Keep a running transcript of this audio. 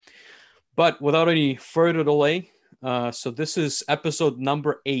But without any further delay, so this is episode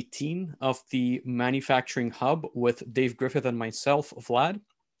number 18 of the Manufacturing Hub with Dave Griffith and myself, Vlad.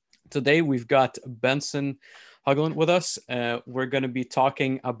 Today we've got Benson Hugland with us. We're going to be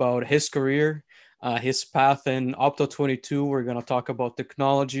talking about his career, his path in Opto 22. We're going to talk about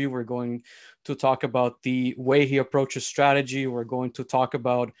technology. We're going to talk about the way he approaches strategy. We're going to talk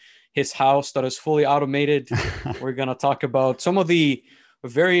about his house that is fully automated. We're going to talk about some of the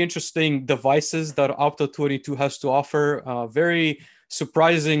very interesting devices that Opto 22 has to offer. Very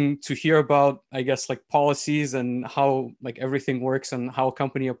surprising to hear about, I guess, like policies and how like everything works and how a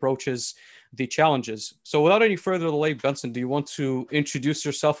company approaches the challenges. So without any further delay, Benson, do you want to introduce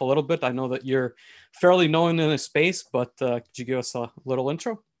yourself a little bit? I know that you're fairly known in the space, but could you give us a little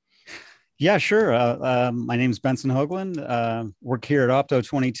intro? Yeah, sure. My name's Benson Hoagland. Work here at Opto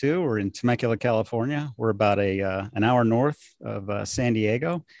 22. We're in Temecula, California. We're about an hour north of San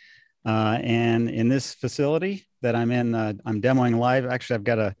Diego. And in this facility that I'm in, I'm demoing live. Actually,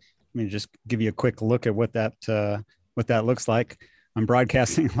 let me just give you a quick look at what that looks like. I'm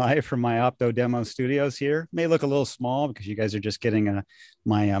broadcasting live from my Opto demo studios here. May look a little small because you guys are just getting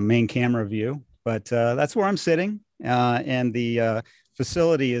my main camera view, but that's where I'm sitting. And the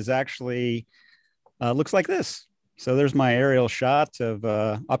facility is actually looks like this. So there's my aerial shot of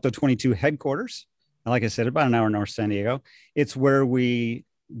Opto 22 headquarters. Like I said, about an hour north San Diego. It's where we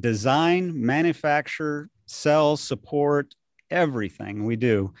design, manufacture, sell, support everything we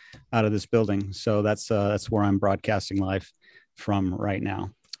do out of this building. So that's where I'm broadcasting live from right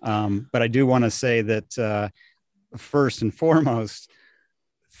now. But I do want to say that first and foremost,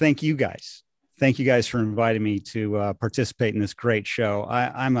 thank you guys. Thank you guys for inviting me to participate in this great show.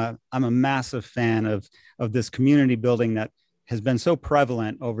 I'm a massive fan of this community building that has been so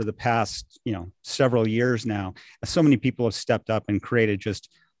prevalent over the past several years now. So many people have stepped up and created just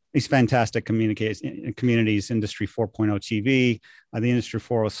these fantastic communities, Industry 4.0 TV, the Industry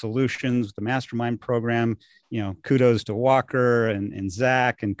 4.0 Solutions, the Mastermind program. Kudos to Walker and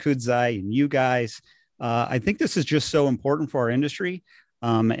Zach and Kudzai and you guys. I think this is just so important for our industry.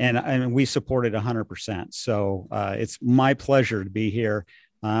 And we support it 100%. So it's my pleasure to be here.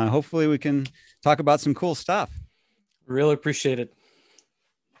 Hopefully we can talk about some cool stuff. Really appreciate it.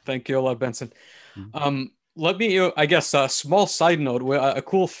 Thank you a lot, Benson. Let me, I guess, a small side note, a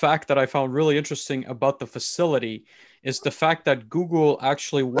cool fact that I found really interesting about the facility is the fact that Google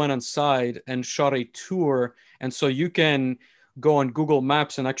actually went inside and shot a tour. And so you can go on Google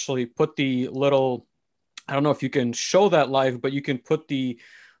Maps and actually put the little, I don't know if you can show that live, but you can put the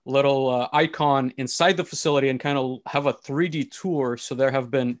little icon inside the facility and kind of have a 3D tour. So there have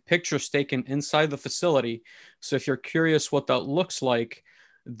been pictures taken inside the facility. So if you're curious what that looks like,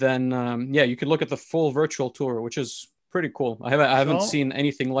 then yeah, you can look at the full virtual tour, which is pretty cool. I haven't seen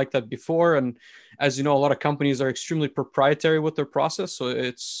anything like that before. And as you know, a lot of companies are extremely proprietary with their process. So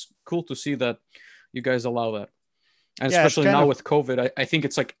it's cool to see that you guys allow that. And Yeah, especially now with COVID, I think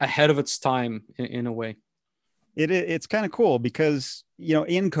it's like ahead of its time in a way. It's kind of cool because,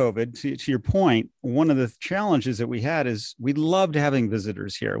 in COVID, to your point, one of the challenges that we had is we loved having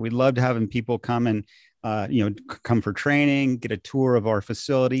visitors here. We loved having people come and, come for training, get a tour of our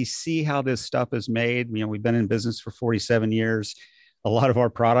facility, see how this stuff is made. We've been in business for 47 years. A lot of our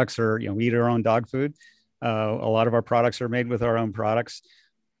products are, we eat our own dog food. A lot of our products are made with our own products.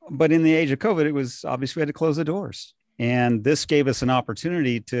 But in the age of COVID, it was obvious we had to close the doors. And this gave us an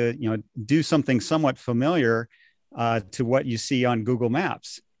opportunity to, do something somewhat familiar to what you see on Google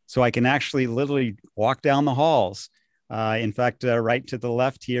Maps. So I can actually literally walk down the halls. In fact, right to the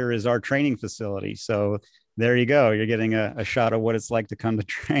left here is our training facility. So there you go. You're getting a shot of what it's like to come to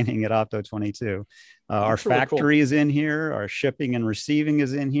training at Opto 22. Our factory is in here. Our shipping and receiving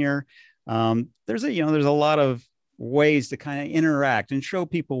is in here. There's a lot of ways to kind of interact and show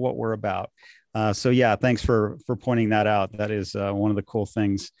people what we're about. So yeah, thanks for pointing that out. That is one of the cool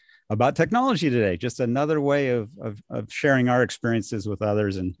things about technology today. Just another way of sharing our experiences with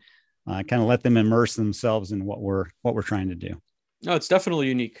others and kind of let them immerse themselves in what we're trying to do. No, it's definitely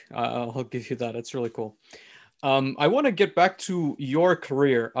unique. I'll give you that. It's really cool. I want to get back to your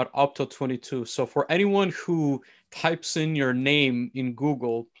career at Opto 22. So for anyone who types in your name in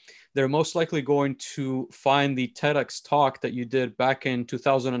Google, they're most likely going to find the TEDx talk that you did back in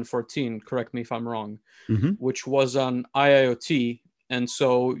 2014, correct me if I'm wrong, which was on IIoT. And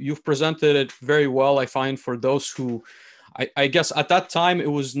so you've presented it very well, I find, for those who, I guess at that time, it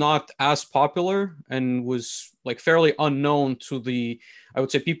was not as popular and was like fairly unknown to I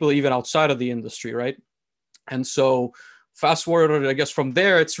would say, people even outside of the industry, right? And so fast forward, I guess from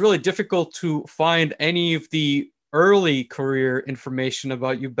there, it's really difficult to find any of the early career information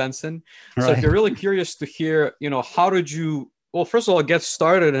about you, Benson. So I'd Right. be really curious to hear, how did you, well, first of all, get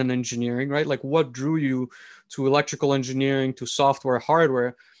started in engineering, right? Like what drew you to electrical engineering, to software,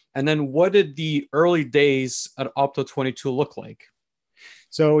 hardware? And then what did the early days at Opto 22 look like?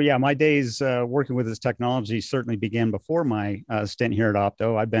 So yeah, my days working with this technology certainly began before my stint here at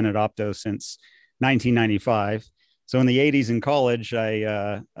Opto. I've been at Opto since 1995. So in the 80s in college,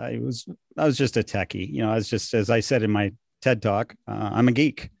 I was just a techie. I was just, as I said in my TED talk, I'm a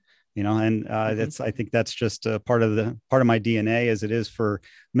geek. And Mhm. that's I think that's just a part of my DNA, as it is for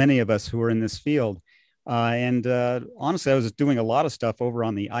many of us who are in this field. And honestly, I was doing a lot of stuff over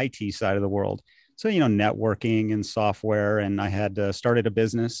on the IT side of the world. So, networking and software. And I had started a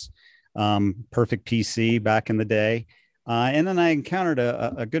business, Perfect PC, back in the day. And then I encountered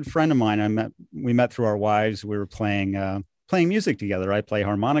a good friend of mine. We met through our wives. We were playing music together. I play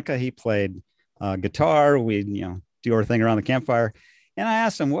harmonica. He played guitar. We, do our thing around the campfire. And I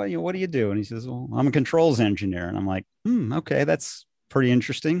asked him, what do you do? And he says, well, I'm a controls engineer. And I'm like, okay, that's pretty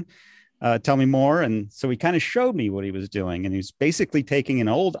interesting. Tell me more. And so he kind of showed me what he was doing. And he was basically taking an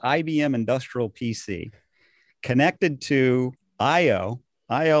old IBM industrial PC, connected to IO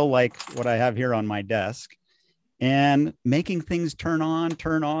like what I have here on my desk, and making things turn on,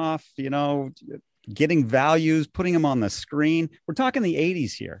 turn off, getting values, putting them on the screen. We're talking the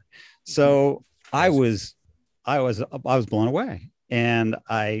 80s here. Mhm. So I was, I was blown away. And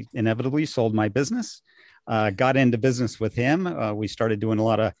I inevitably sold my business, got into business with him. We started doing a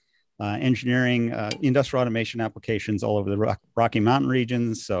lot of engineering, industrial automation applications all over the Rocky Mountain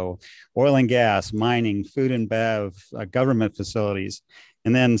regions. So oil and gas, mining, food and bev, government facilities.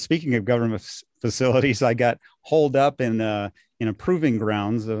 And then speaking of government facilities, I got holed up in a proving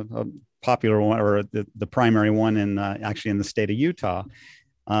grounds, a popular one, or the primary one in actually in the state of Utah.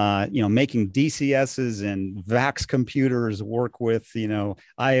 Making DCSs and VAX computers work with,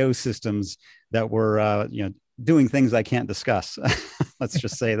 IO systems that were, doing things I can't discuss. Let's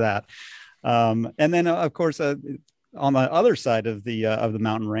just say that. And then, of course, on the other side of the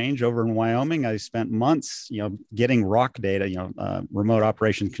mountain range over in Wyoming, I spent months, getting rock data, remote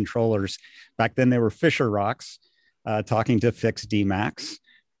operation controllers. Back then, they were Fisher rocks, talking to Fix DMAX,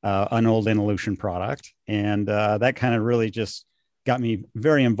 an old Involution product, and that kind of really just got me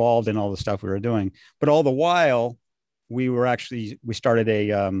very involved in all the stuff we were doing. But all the while, we started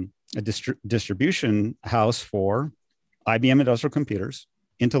a distribution house for IBM Industrial Computers,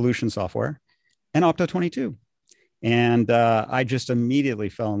 Involution software, and Opto 22. And I just immediately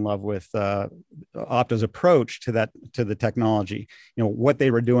fell in love with Opto's approach to the technology. What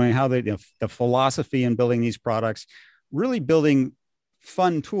they were doing, how they, the philosophy in building these products, really building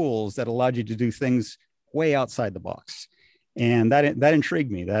fun tools that allowed you to do things way outside the box. And that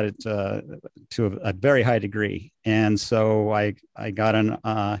intrigued me to a very high degree. And so I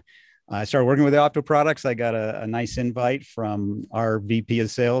started working with the Opto products. I got a nice invite from our VP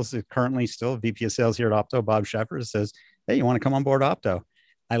of sales, currently still VP of sales here at Opto, Bob Shepard, says, "Hey, you want to come on board Opto?"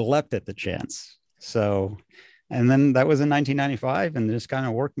 I leapt at the chance. So, and then that was in 1995, and just kind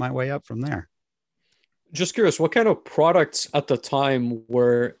of worked my way up from there. Just curious, what kind of products at the time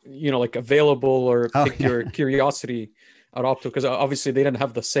were, like available or Oh piqued yeah, your curiosity at Opto? Because obviously they didn't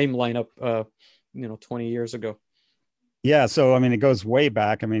have the same lineup, 20 years ago. yeah. So I mean, it goes way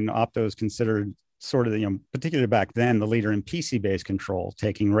back. I mean, Opto is considered sort of particularly back then, the leader in PC-based control,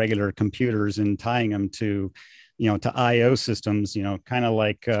 taking regular computers and tying them to, to IO systems. Kind of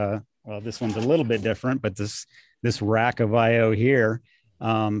like well, this one's a little bit different, but this rack of IO here,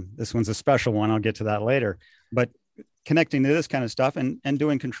 this one's a special one. I'll get to that later. But connecting to this kind of stuff and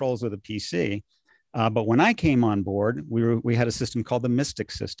doing controls with a PC. But when I came on board, we had a system called the Mystic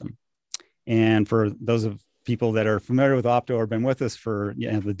system. And for those of people that are familiar with Opto or been with us for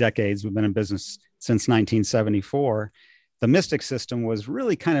the decades, we've been in business since 1974. The Mystic system was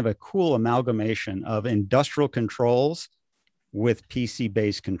really kind of a cool amalgamation of industrial controls with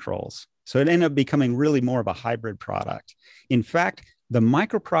PC-based controls. So it ended up becoming really more of a hybrid product. In fact, the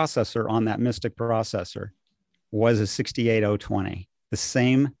microprocessor on that Mystic processor was a 68020, the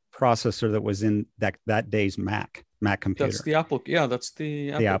same processor that was in that day's Mac That's computer. the Apple. Yeah, that's the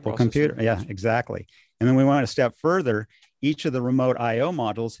The Apple Apple computer. processor. Yeah, exactly. And then we went a step further. Each of the remote IO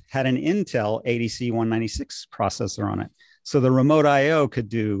modules had an Intel ADC 196 processor on it. So the remote IO could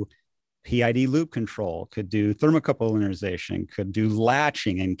do PID loop control, could do thermocouple linearization, could do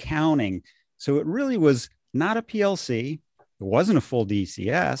latching and counting. So it really was not a PLC. It wasn't a full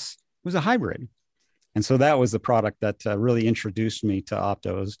DCS. It was a hybrid. And so that was the product that really introduced me to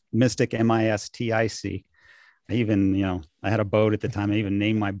Opto's Mystic, MISTIC. I even, I had a boat at the time. I even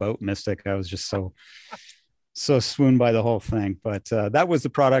named my boat Mystic. I was just so so swooned by the whole thing. But that was the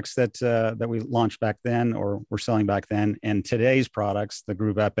products that we launched back then, or were selling back then. And today's products, the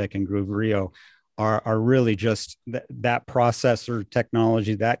Groove Epic and Groove Rio, are really just that processor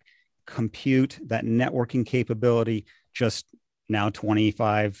technology, that compute, that networking capability, just now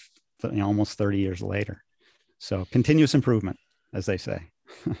 25, almost 30 years later. So continuous improvement, as they say.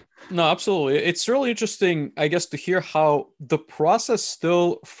 No, absolutely. It's really interesting, I guess, to hear how the process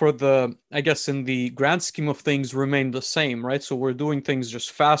still for the, I guess, in the grand scheme of things remain the same, right? So we're doing things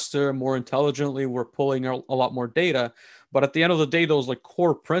just faster, more intelligently, we're pulling a lot more data. But at the end of the day, those like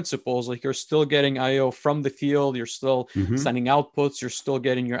core principles, like you're still getting IO from the field, you're still sending outputs, you're still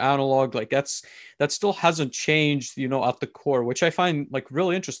getting your analog, like that still hasn't changed, at the core, which I find like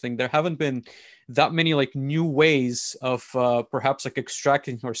really interesting. There haven't been that many like new ways of perhaps like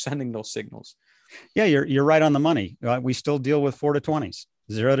extracting or sending those signals. Yeah, you're right on the money. We still deal with 4 to 20s,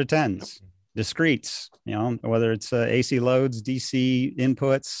 0 to 10s, discretes, whether it's AC loads, DC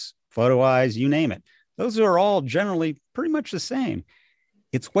inputs, photo eyes, you name it. Those are all generally pretty much the same.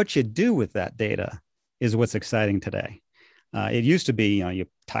 It's what you do with that data is what's exciting today. It used to be, you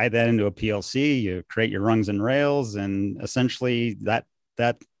tie that into a PLC, you create your rungs and rails, and essentially that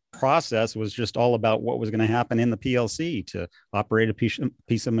process was just all about what was going to happen in the PLC to operate a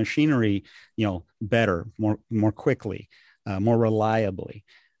piece of machinery, better, more quickly, more reliably.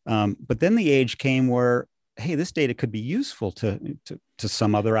 But then the age came where, hey, this data could be useful to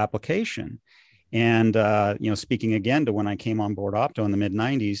some other application. And speaking again to when I came on board Opto in the mid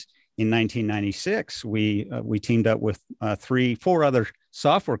 '90s, in 1996, we teamed up with 4 other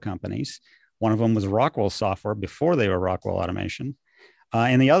software companies. One of them was Rockwell Software before they were Rockwell Automation.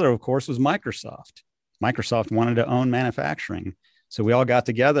 And the other, of course, was Microsoft. Microsoft wanted to own manufacturing. So we all got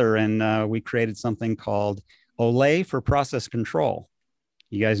together and we created something called OLE for process control.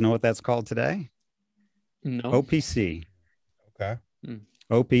 You guys know what that's called today? No. OPC. Okay.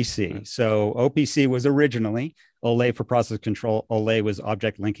 OPC. So OPC was originally OLE for process control. OLE was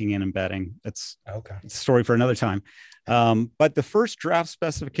object linking and embedding. That's a story for another time. But the first draft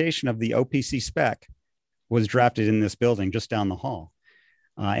specification of the OPC spec was drafted in this building just down the hall.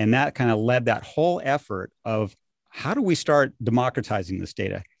 And that kind of led that whole effort of how do we start democratizing this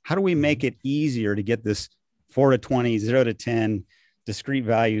data? How do we make it easier to get this 4 to 20, 0 to 10, discrete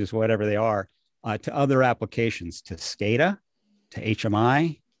values, whatever they are, to other applications, to SCADA, to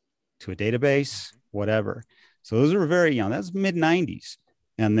HMI, to a database, whatever. So those are very young. That's mid 90s.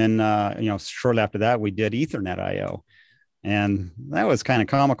 And then, shortly after that, we did Ethernet IO. And that was kind of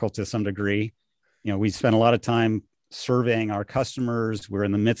comical to some degree. We spent a lot of time surveying our customers. We're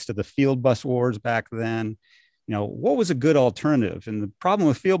in the midst of the field bus wars back then. What was a good alternative? And the problem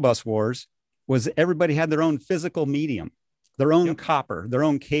with field bus wars was everybody had their own physical medium, their own copper, their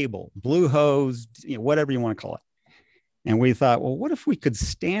own cable, blue hose, whatever you want to call it. And we thought, well, what if we could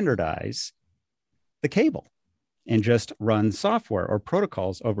standardize the cable and just run software or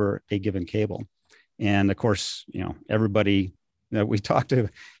protocols over a given cable? And of course, everybody that we talked to,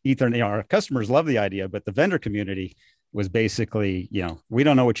 Ethernet, our customers love the idea, but the vendor community was basically, we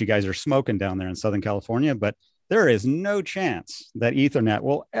don't know what you guys are smoking down there in Southern California, but there is no chance that Ethernet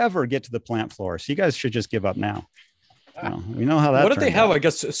will ever get to the plant floor. So you guys should just give up now. We know how that. What did they have? I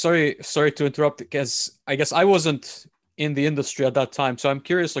guess, sorry to interrupt, because I guess I wasn't in the industry at that time. So I'm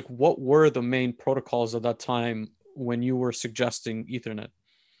curious, like, what were the main protocols at that time when you were suggesting Ethernet?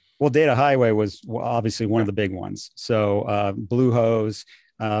 Well, Data Highway was obviously one of the big ones. So Bluehost,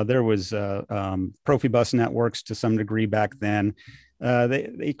 there was Profibus networks to some degree back then.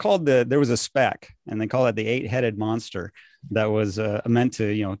 They called there was a spec, and they call it the 8-headed monster that was meant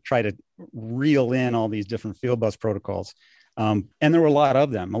to try to reel in all these different field bus protocols. And there were a lot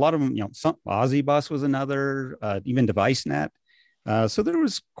of them. A lot of them, some OZY-Bus was another, even DeviceNet. So there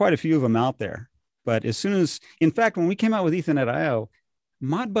was quite a few of them out there. But in fact, when we came out with Ethernet IO,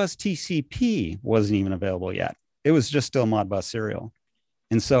 Modbus TCP wasn't even available yet. It was just still Modbus serial.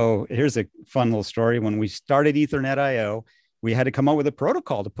 And so here's a fun little story. When we started Ethernet IO, we had to come up with a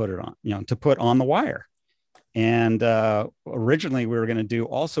protocol to put it on, to put on the wire. And originally we were going to do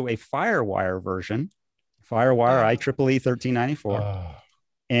also a FireWire version, FireWire IEEE 1394.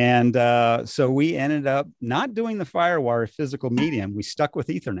 And so we ended up not doing the FireWire physical medium. We stuck with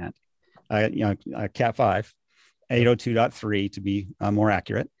Ethernet, Cat5. 802.3 to be more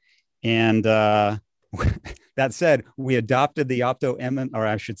accurate. And that said, we adopted the Opto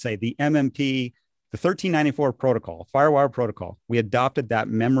the MMP, the 1394 protocol, FireWire protocol. We adopted that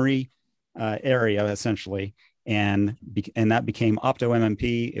memory area essentially, and that became Opto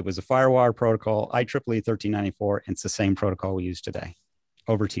MMP. It was a FireWire protocol, IEEE 1394, and it's the same protocol we use today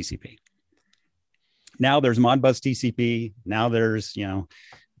over TCP. Now there's Modbus TCP. Now there's,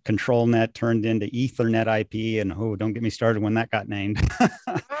 ControlNet turned into Ethernet IP, and don't get me started when that got named.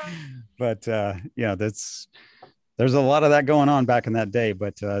 But there's a lot of that going on back in that day,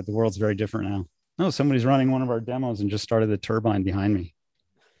 but the world's very different now. Oh, somebody's running one of our demos and just started the turbine behind me.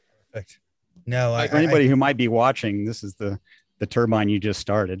 Perfect. No, for anybody who might be watching, this is the turbine you just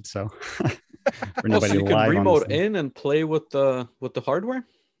started. So for anybody so you can remote in and play with the hardware.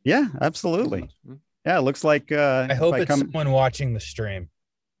 Yeah, absolutely. Yeah, it looks like I hope it's someone watching the stream.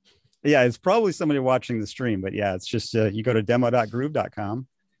 Yeah, it's probably somebody watching the stream, but yeah, it's just you go to demo.groove.com,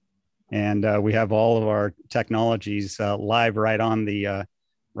 and we have all of our technologies live right on the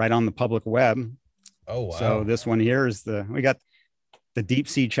public web. Oh wow! So this one here is we got the Deep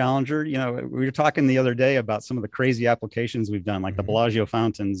Sea Challenger. We were talking the other day about some of the crazy applications we've done, like the Bellagio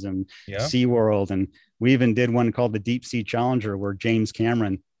fountains and SeaWorld, and we even did one called the Deep Sea Challenger, where James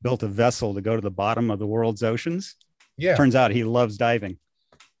Cameron built a vessel to go to the bottom of the world's oceans. Yeah, turns out he loves diving.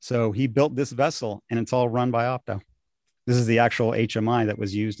 So he built this vessel, and it's all run by Opto. This is the actual HMI that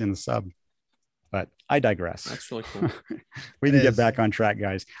was used in the sub. But I digress. That's really cool. We can get back on track,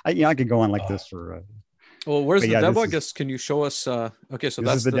 guys. I could go on like this for. Well, where's the demo? I guess can you show us? Okay, so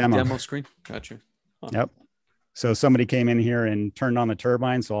that's the demo screen. Gotcha. Huh. Yep. So somebody came in here and turned on the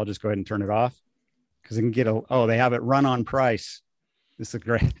turbine. So I'll just go ahead and turn it off because it can get they have it run on price. This is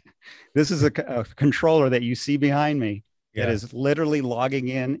great. This is a controller that you see behind me. That is literally logging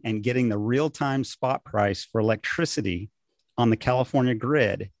in and getting the real-time spot price for electricity on the California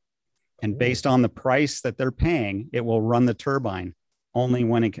grid. And based on the price that they're paying, it will run the turbine only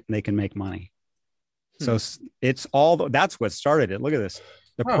when they can make money. So it's that's what started it. Look at this.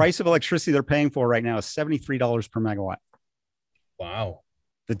 The price of electricity they're paying for right now is $73 per megawatt. Wow.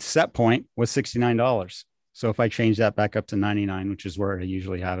 The set point was $69. So if I change that back up to 99, which is where I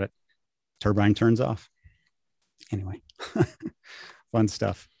usually have it, turbine turns off. Anyway, fun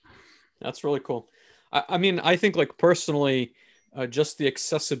stuff. That's really cool. I mean, I think like personally, just the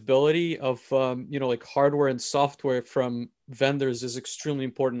accessibility of, like hardware and software from vendors is extremely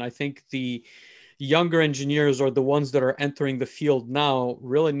important. I think the younger engineers or the ones that are entering the field now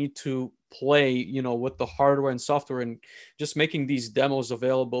really need to play, with the hardware and software, and just making these demos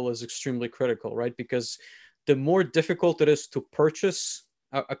available is extremely critical, right? Because the more difficult it is to purchase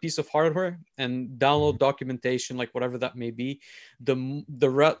a piece of hardware and download documentation, like whatever that may be,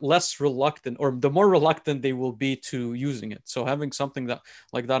 the less reluctant, or the more reluctant they will be to using it. So having something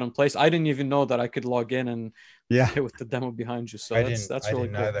like that in place, I didn't even know that I could log in and play with the demo behind you. So that's really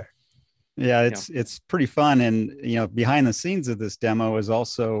cool. Either. Yeah, it's pretty fun. And, behind the scenes of this demo is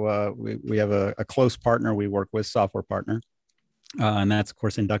also, we have a close partner we work with, software partner. And that's, of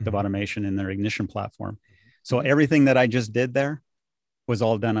course, Inductive Automation in their Ignition platform. So everything that I just did there was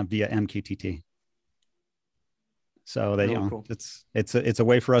all done via MQTT. So really cool. It's a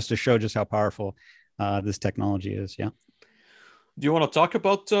way for us to show just how powerful this technology is. Yeah. Do you want to talk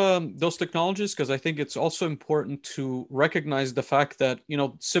about those technologies? Because I think it's also important to recognize the fact that,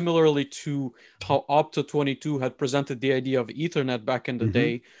 similarly to how Opto 22 had presented the idea of Ethernet back in the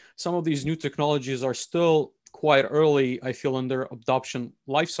day, some of these new technologies are still quite early, I feel, in their adoption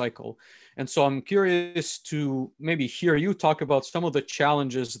lifecycle. And so I'm curious to maybe hear you talk about some of the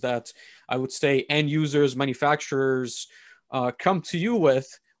challenges that I would say end users, manufacturers come to you with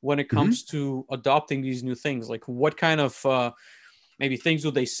when it comes to adopting these new things. Like what kind of maybe things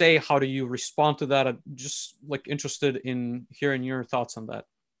do they say? How do you respond to that? I'm just like interested in hearing your thoughts on that.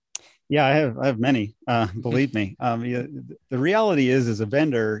 Yeah, I have many, believe me. The reality is, as a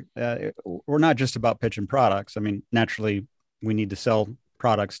vendor, we're not just about pitching products. I mean, naturally, we need to sell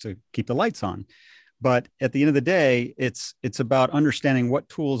products to keep the lights on. But at the end of the day, it's about understanding what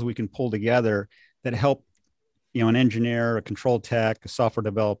tools we can pull together that help, an engineer, a control tech, a software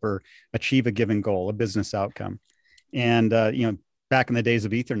developer achieve a given goal, a business outcome. And, back in the days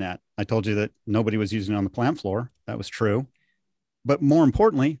of Ethernet, I told you that nobody was using it on the plant floor. That was true. But more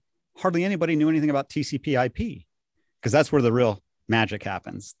importantly, hardly anybody knew anything about TCP IP, because that's where the real magic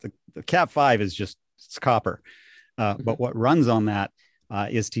happens. The Cat5 is it's copper. But what runs on that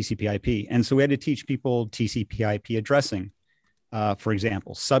is TCP IP. And so we had to teach people TCP IP addressing, for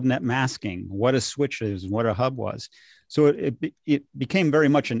example, subnet masking, what a switch is and what a hub was. So it became very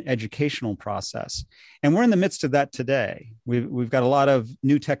much an educational process. And we're in the midst of that today. We've got a lot of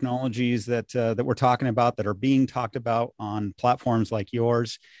new technologies that we're talking about, that are being talked about on platforms like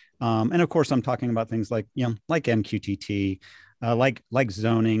yours. And of course, I'm talking about things like MQTT, like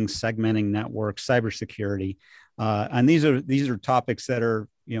zoning, segmenting networks, cybersecurity. And these are topics that are,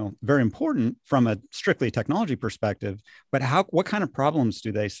 very important from a strictly technology perspective, but what kind of problems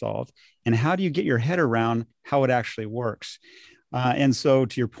do they solve? And how do you get your head around how it actually works? And so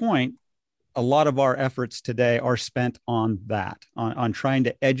to your point, a lot of our efforts today are spent on that, on trying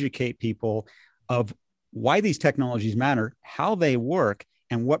to educate people of why these technologies matter, how they work,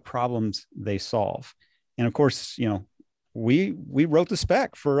 and what problems they solve. And of course, we wrote the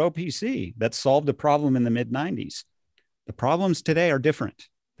spec for OPC that solved a problem in the mid 90s. The problems today are different.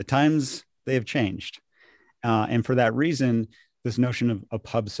 The times they have changed. And for that reason, this notion of a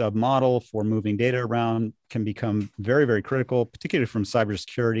pub-sub model for moving data around can become very, very critical, particularly from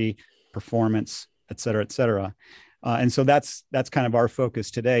cybersecurity, performance, et cetera, et cetera. And so that's kind of our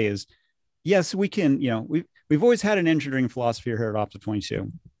focus today is, yes, we can, we've always had an engineering philosophy here at Opto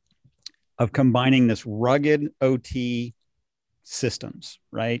 22 of combining this rugged OT systems,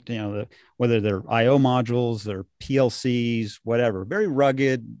 right? Whether they're IO modules or PLCs, whatever, very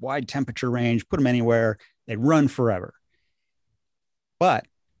rugged, wide temperature range, put them anywhere, they run forever. But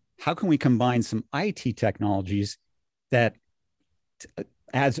how can we combine some IT technologies that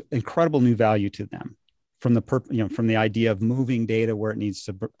adds incredible new value to them, from the idea of moving data where it needs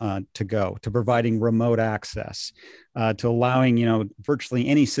to go, to providing remote access, to allowing virtually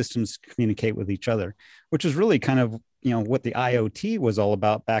any systems to communicate with each other, which is really kind of what the IoT was all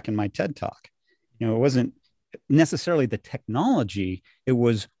about back in my TED talk. It wasn't necessarily the technology; it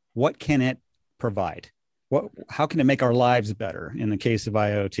was what can it provide. How can it make our lives better in the case of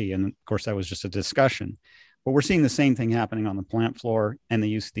IoT? And of course, that was just a discussion. But we're seeing the same thing happening on the plant floor and the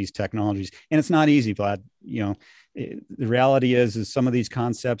use of these technologies. And it's not easy, Vlad. The reality is some of these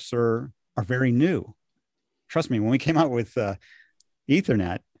concepts are very new. Trust me, when we came out with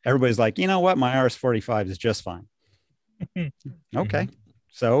Ethernet, everybody's like, you know what? My RS-45 is just fine. Okay.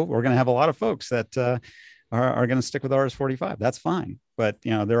 So we're going to have a lot of folks that are going to stick with RS-45. That's fine. But,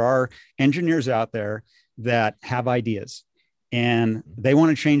 there are engineers out there that have ideas and they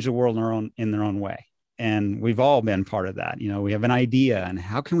want to change the world in their own way. And we've all been part of that. We have an idea and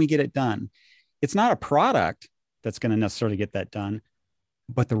how can we get it done? It's not a product that's going to necessarily get that done,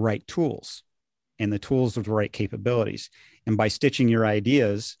 but the right tools and the tools with the right capabilities. And by stitching your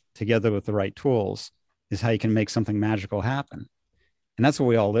ideas together with the right tools is how you can make something magical happen. And that's what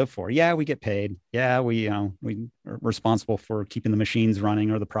we all live for. Yeah, we get paid. Yeah, we are responsible for keeping the machines running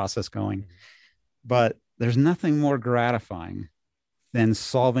or the process going. But there's nothing more gratifying than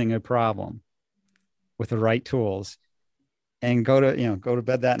solving a problem with the right tools and go to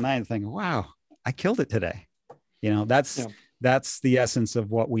bed that night and think, wow, I killed it today. That's the essence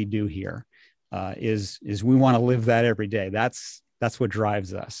of what we do here. Is we want to live that every day. That's what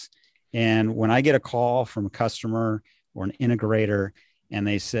drives us. And when I get a call from a customer or an integrator and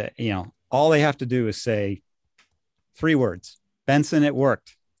they say, all they have to do is say 3 words, Benson, it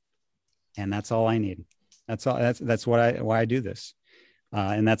worked. And that's all I need. That's all. That's why I do this.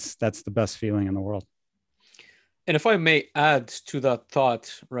 And that's the best feeling in the world. And if I may add to that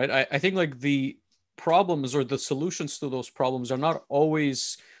thought, right, I think like the problems or the solutions to those problems are not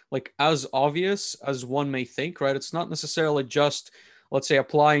always like as obvious as one may think, right? It's not necessarily just, let's say,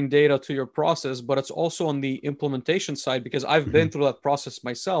 applying data to your process, but it's also on the implementation side, because I've been through that process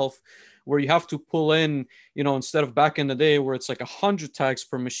myself, where you have to pull in, instead of back in the day where it's like 100 tags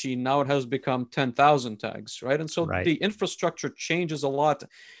per machine, now it has become 10,000 tags, right? And so the infrastructure changes a lot,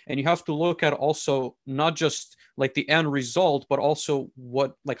 and you have to look at also not just like the end result, but also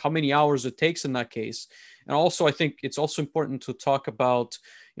how many hours it takes in that case. And also, I think it's also important to talk about,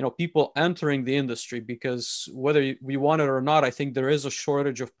 people entering the industry, because whether we want it or not, I think there is a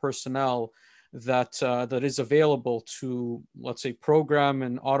shortage of personnel that is available to, let's say, program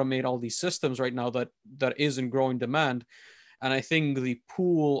and automate all these systems right now that is in growing demand. And I think the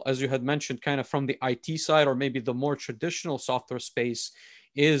pool, as you had mentioned, kind of from the IT side or maybe the more traditional software space,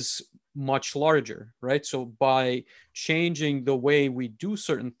 is much larger, right? So by changing the way we do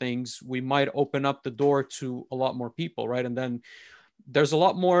certain things, we might open up the door to a lot more people, right? And then there's a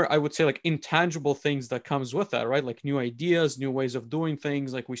lot more, I would say, like intangible things that comes with that, right? Like new ideas, new ways of doing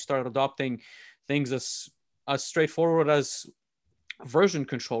things. Like we started adopting things as straightforward as version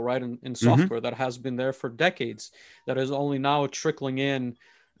control, right? In software that has been there for decades, that is only now trickling in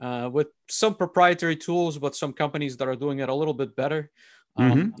with some proprietary tools, but some companies that are doing it a little bit better.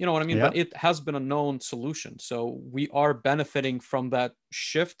 You know what I mean? Yeah. But it has been a known solution. So we are benefiting from that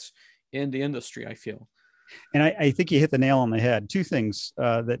shift in the industry, I feel. And I think you hit the nail on the head. 2 things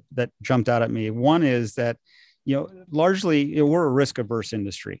that jumped out at me. One is that, largely we're a risk averse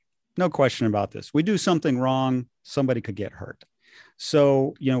industry. No question about this. We do something wrong, somebody could get hurt.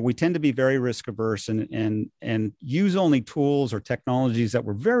 So, we tend to be very risk averse and use only tools or technologies that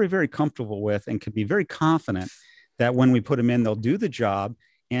we're very, very comfortable with and can be very confident that when we put them in, they'll do the job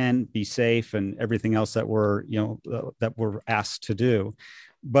and be safe and everything else that we're asked to do.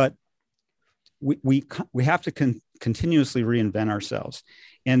 But we have to continuously reinvent ourselves.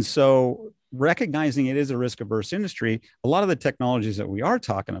 And so recognizing it is a risk averse industry, a lot of the technologies that we are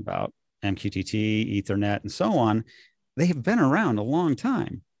talking about, MQTT, Ethernet, and so on, they have been around a long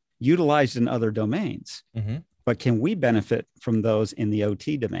time, utilized in other domains. Mm-hmm. But can we benefit from those in the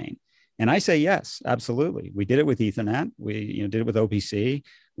OT domain? And I say yes, absolutely. We did it with Ethernet. We did it with OPC.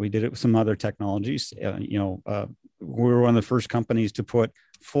 We did it with some other technologies. We were one of the first companies to put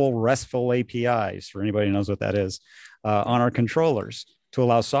full RESTful APIs, for anybody who knows what that is, on our controllers to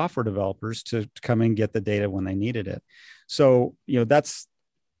allow software developers to come and get the data when they needed it. So, that's,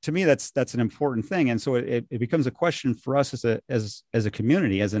 to me, that's an important thing. And so it becomes a question for us as a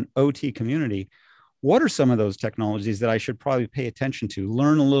community, as an OT community. What are some of those technologies that I should probably pay attention to,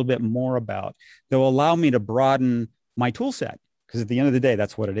 learn a little bit more about, that will allow me to broaden my tool set? Because at the end of the day,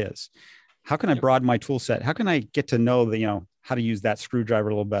 that's what it is. How can I broaden my tool set? How can I get to know how to use that screwdriver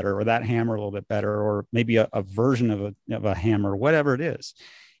a little better, or that hammer a little bit better, or maybe a version of a hammer, whatever it is.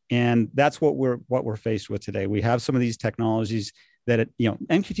 And that's what we're faced with today. We have some of these technologies that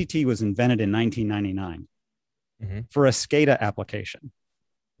MQTT was invented in 1999 for a SCADA application.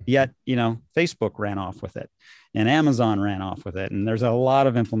 Yet, Facebook ran off with it and Amazon ran off with it. And there's a lot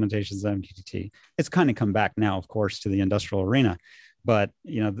of implementations of MQTT. It's kind of come back now, of course, to the industrial arena. But,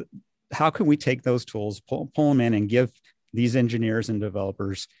 how can we take those tools, pull them in and give these engineers and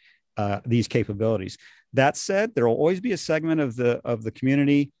developers these capabilities? That said, there will always be a segment of the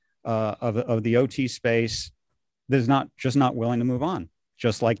community of the OT space that is not willing to move on,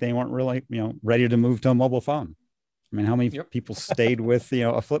 just like they weren't really, ready to move to a mobile phone. I mean, how many people stayed with,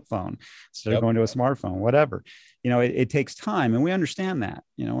 a flip phone instead of going to a smartphone, whatever. It takes time, and we understand that.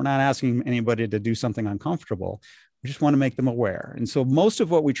 We're not asking anybody to do something uncomfortable. We just want to make them aware. And so most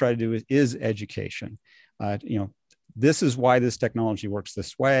of what we try to do is education. This is why this technology works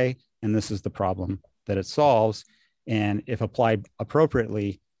this way, and this is the problem that it solves. And if applied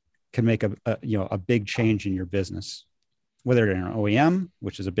appropriately, can make a big change in your business. Whether you're an OEM,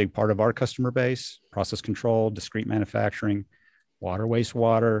 which is a big part of our customer base, process control, discrete manufacturing, water,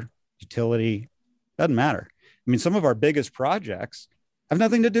 wastewater, utility, doesn't matter. I mean, some of our biggest projects have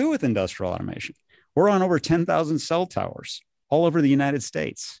nothing to do with industrial automation. We're on over 10,000 cell towers all over the United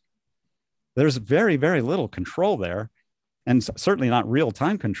States. There's very, very little control there, and certainly not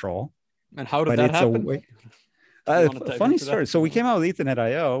real-time control. And how did that happen? Funny story. So we came out with Ethernet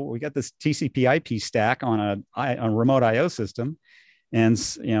IO. We got this TCP/IP stack on a remote IO system, and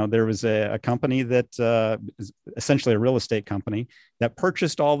there was a company that is essentially a real estate company that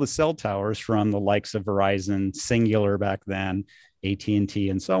purchased all the cell towers from the likes of Verizon, Singular back then, AT&T,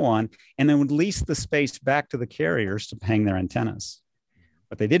 and so on, and then would lease the space back to the carriers to hang their antennas.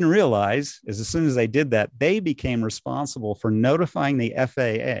 What they didn't realize is as soon as they did that, they became responsible for notifying the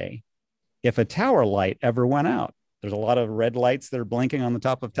FAA if a tower light ever went out. There's a lot of red lights that are blinking on the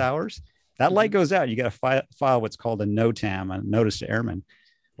top of towers. That light goes out, you got to file what's called a NOTAM, a notice to airmen.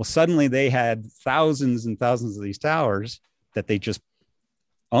 Well, suddenly they had thousands and thousands of these towers that they just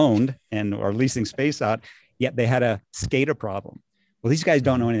owned and are leasing space out, yet they had a SCADA problem. Well, these guys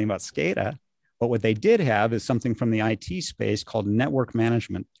don't know anything about SCADA, but what they did have is something from the IT space called network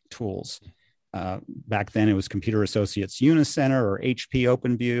management tools. Back then it was Computer Associates Unicenter or HP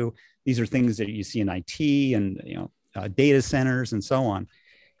OpenView. These are things that you see in IT and data centers and so on.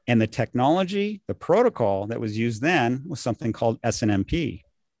 And the technology, the protocol that was used then was something called SNMP,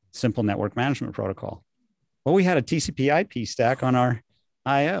 Simple Network Management Protocol. Well, we had a TCP/IP stack on our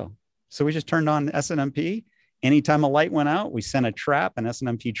IO. So we just turned on SNMP. Anytime a light went out, we sent an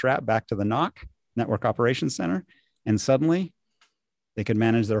SNMP trap back to the NOC, Network Operations Center, and suddenly they could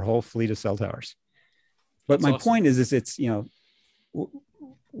manage their whole fleet of cell towers. But my point is it's,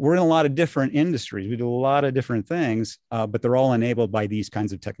 we're in a lot of different industries. We do a lot of different things, but they're all enabled by these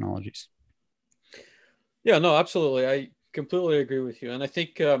kinds of technologies. Yeah, no, absolutely. I completely agree with you. And I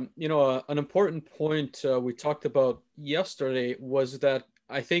think, an important point we talked about yesterday was that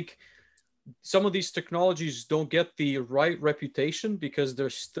I think some of these technologies don't get the right reputation because they're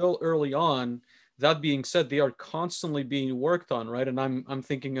still early on. That being said, they are constantly being worked on, right? And I'm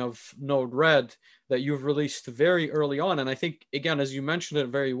thinking of Node-RED that you've released very early on. And I think, again, as you mentioned it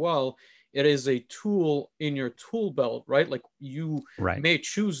very well, it is a tool in your tool belt, right? Like you may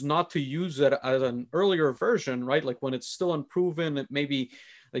choose not to use it as an earlier version, right? Like when it's still unproven, it maybe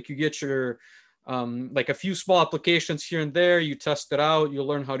like you get your like a few small applications here and there. You test it out, you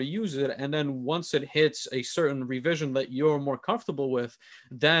learn how to use it, and then once it hits a certain revision that you're more comfortable with,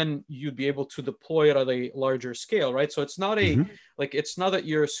 then you'd be able to deploy it at a larger scale, right? So it's not like, it's not that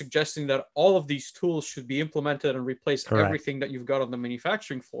you're suggesting that all of these tools should be implemented and replace Correct. everything that you've got on the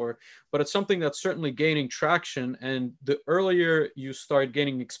manufacturing floor, but it's something that's certainly gaining traction. And the earlier you start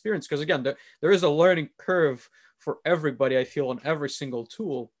gaining experience, because again, there is a learning curve for everybody, I feel, on every single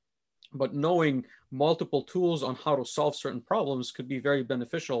tool. But knowing multiple tools on how to solve certain problems could be very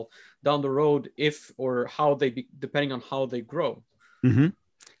beneficial down the road, depending on how they grow. Mm-hmm.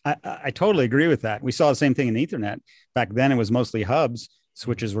 I totally agree with that. We saw the same thing in Ethernet. Back then, it was mostly hubs.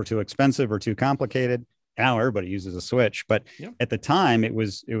 Switches were too expensive or too complicated. Now everybody uses a switch, but at the time it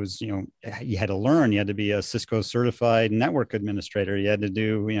was, you had to learn. You had to be a Cisco certified network administrator. You had to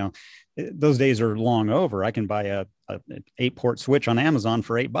do, those days are long over. I can buy a 8-port switch on Amazon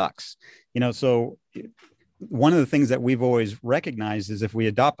for $8. So one of the things that we've always recognized is if we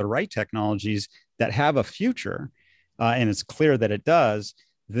adopt the right technologies that have a future, and it's clear that it does,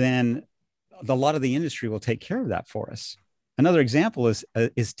 then a lot of the industry will take care of that for us. Another example is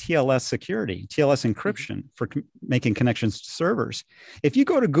TLS security, TLS encryption for making connections to servers. If you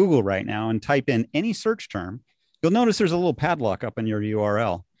go to Google right now and type in any search term, you'll notice there's a little padlock up in your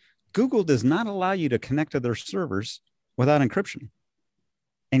URL. Google does not allow you to connect to their servers without encryption.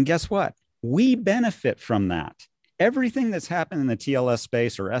 And guess what? We benefit from that. Everything that's happened in the TLS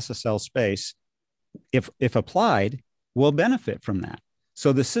space or SSL space, if applied, will benefit from that.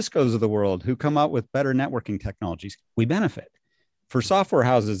 So the Ciscos of the world who come out with better networking technologies, we benefit. For software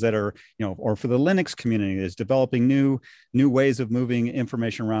houses that are, or for the Linux community that's developing new ways of moving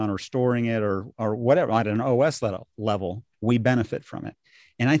information around or storing it or whatever at an OS level, we benefit from it.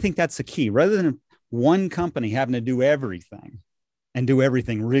 And I think that's the key. Rather than one company having to do everything and do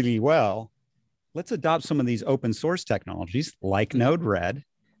everything really well, let's adopt some of these open source technologies like Node-RED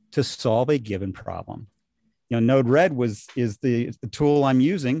to solve a given problem. Node-RED is the tool I'm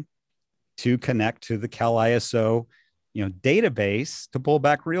using to connect to the Cal ISO, database to pull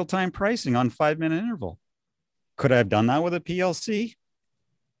back real-time pricing on 5-minute interval. Could I have done that with a PLC?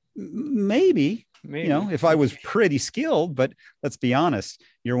 Maybe, if I was pretty skilled, but let's be honest,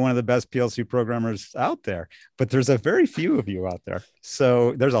 you're one of the best PLC programmers out there, but there's a very few of you out there.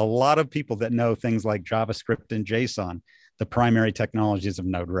 So there's a lot of people that know things like JavaScript and JSON, the primary technologies of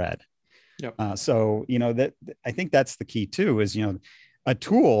Node-RED. Yep. So, that I think that's the key too, is, a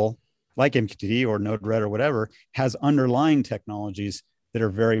tool like MQTT or Node-RED or whatever has underlying technologies that are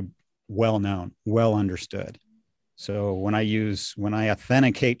very well known, well understood. So when I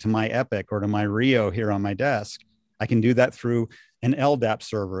authenticate to my Epic or to my Rio here on my desk, I can do that through an LDAP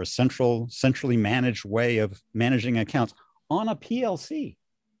server, a centrally managed way of managing accounts on a PLC.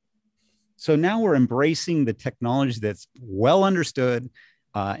 So now we're embracing the technology that's well understood,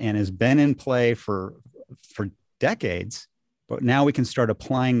 and has been in play for decades, but now we can start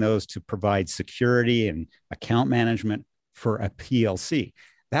applying those to provide security and account management for a PLC.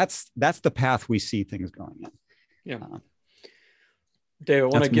 That's the path we see things going in. Yeah. Dave, I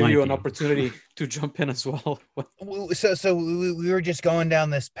want to give you an opportunity to jump in as well. So we were just going down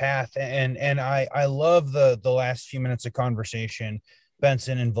this path, and I love the last few minutes of conversation,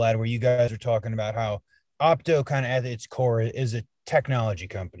 Benson and Vlad, where you guys are talking about how Opto kind of at its core is a technology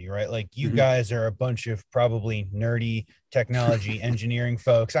company, right? Like you guys are a bunch of probably nerdy technology engineering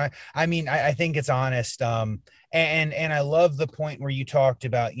folks. I mean, I think it's honest. And I love the point where you talked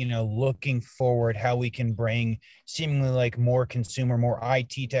about, looking forward, how we can bring seemingly like more consumer, more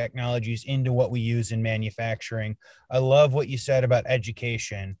IT technologies into what we use in manufacturing. I love what you said about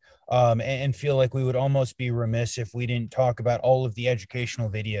education, and feel like we would almost be remiss if we didn't talk about all of the educational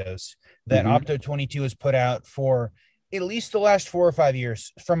videos that Opto 22 has put out for at least the last 4 or 5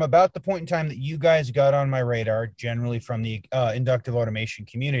 years, from about the point in time that you guys got on my radar, generally from the inductive automation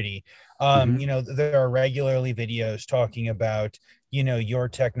community. There are regularly videos talking about, your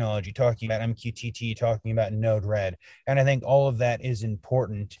technology, talking about MQTT, talking about Node-RED. And I think all of that is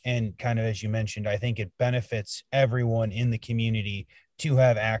important. And kind of, as you mentioned, I think it benefits everyone in the community to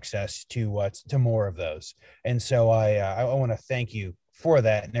have access to more of those. And so I want to thank you for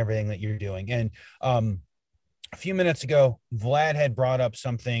that and everything that you're doing. And, a few minutes ago, Vlad had brought up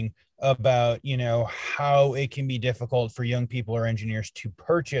something about, how it can be difficult for young people or engineers to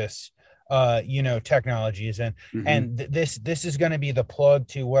purchase, technologies. And this is going to be the plug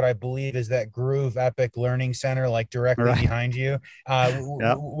to what I believe is that Groove Epic Learning Center, like directly behind you,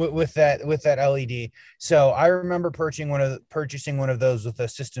 with that LED. So I remember purchasing one of those with a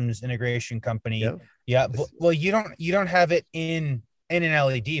systems integration company. Well, you don't have it in and an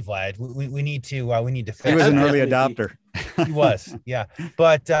LED, Vlad. We need to fix He was an that. early LED. adopter. He was, yeah.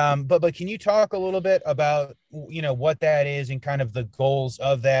 But can you talk a little bit about, what that is and kind of the goals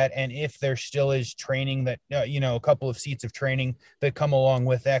of that, and if there still is training that, a couple of seats of training that come along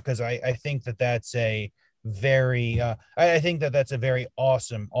with that? Because I think that's a very, I think that's a very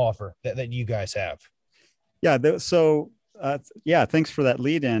awesome offer that you guys have. Yeah. Yeah, thanks for that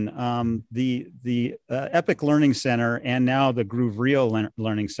lead in. The Epic Learning Center and now the Groove Rio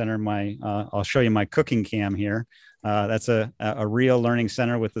Learning Center. I'll show you my cooking cam here. That's a Rio Learning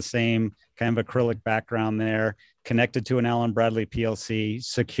Center with the same kind of acrylic background there, connected to an Allen Bradley PLC,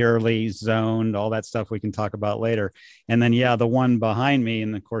 securely zoned, all that stuff we can talk about later. And then, yeah, the one behind me,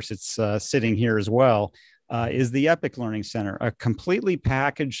 and of course it's sitting here as well, is the Epic Learning Center, a completely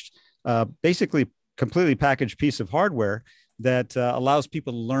packaged, basically completely packaged piece of hardware that allows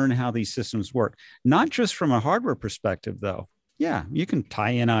people to learn how these systems work, not just from a hardware perspective, though. Yeah, you can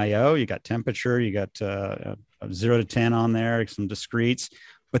tie in IO, you got temperature, you got 0 to 10 on there, some discretes,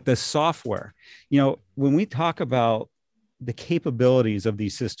 but the software, when we talk about the capabilities of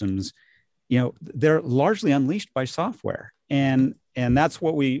these systems, they're largely unleashed by software. And that's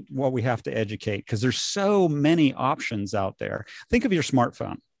what we have to educate, because there's so many options out there. Think of your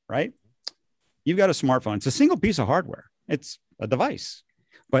smartphone, right? You've got a smartphone. It's a single piece of hardware. It's a device,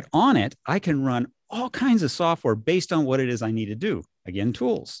 but on it, I can run all kinds of software based on what it is I need to do. Again,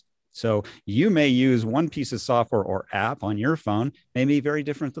 tools. So you may use one piece of software or app on your phone, may be very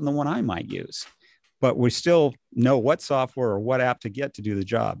different than the one I might use, but we still know what software or what app to get to do the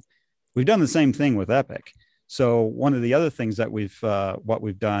job. We've done the same thing with Epic. So one of the other things that what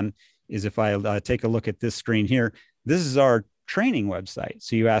we've done is, if I take a look at this screen here, this is our training website.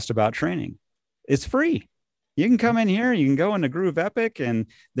 So you asked about training. It's free. You can come in here, you can go into Groove Epic, and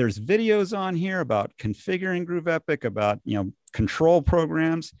there's videos on here about configuring Groove Epic, about, control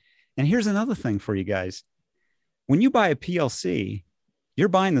programs. And here's another thing for you guys. When you buy a PLC, you're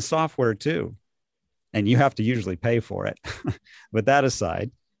buying the software too, and you have to usually pay for it. But that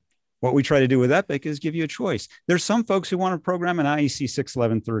aside, what we try to do with Epic is give you a choice. There's some folks who want to program an IEC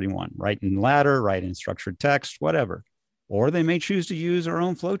 61131, write in ladder, write in structured text, whatever. Or they may choose to use our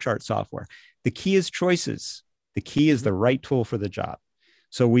own flowchart software. The key is choices. The key is the right tool for the job.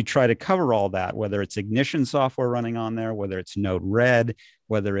 So we try to cover all that, whether it's Ignition software running on there, whether it's Node-RED,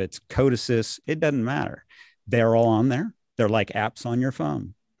 whether it's Codesys, it doesn't matter. They're all on there. They're like apps on your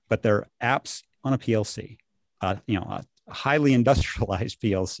phone, but they're apps on a PLC, a highly industrialized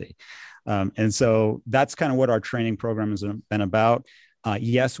PLC. And so that's kind of what our training program has been about.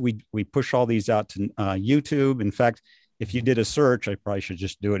 Yes, we push all these out to YouTube. In fact, if you did a search, I probably should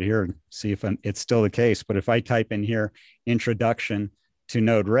just do it here and see if it's still the case. But if I type in here, introduction to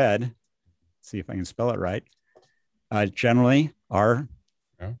Node-RED, see if I can spell it right. Generally, our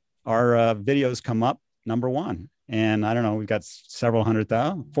videos come up number one. And I don't know, we've got several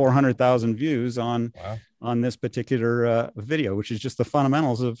 400,000 views on this particular video, which is just the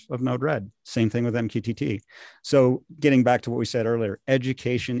fundamentals of Node-RED. Same thing with MQTT. So getting back to what we said earlier,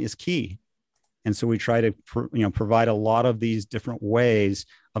 education is key. And so we try to provide a lot of these different ways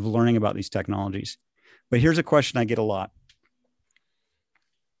of learning about these technologies. But here's a question I get a lot.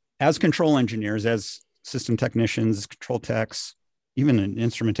 As control engineers, as system technicians, control techs, even an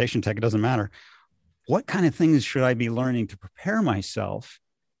instrumentation tech, it doesn't matter. What kind of things should I be learning to prepare myself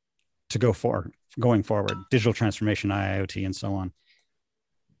to going forward, digital transformation, IoT, and so on?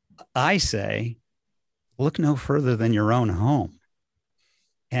 I say, look no further than your own home.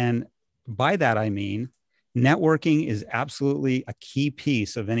 And by that, I mean, networking is absolutely a key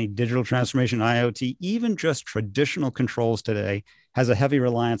piece of any digital transformation, IoT. Even just traditional controls today has a heavy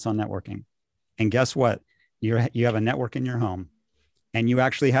reliance on networking. And guess what? You have a network in your home, and you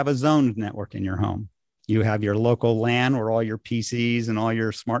actually have a zoned network in your home. You have your local LAN where all your PCs and all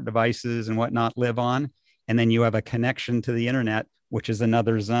your smart devices and whatnot live on. And then you have a connection to the internet, which is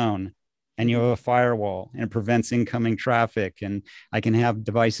another zone. And you have a firewall, and it prevents incoming traffic. And I can have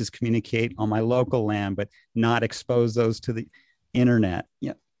devices communicate on my local LAN, but not expose those to the internet.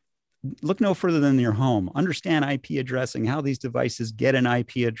 Look no further than your home. Understand IP addressing, how these devices get an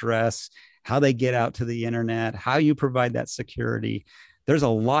IP address, how they get out to the internet, how you provide that security. There's a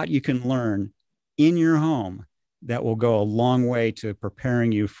lot you can learn in your home that will go a long way to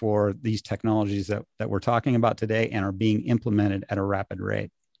preparing you for these technologies that we're talking about today and are being implemented at a rapid rate.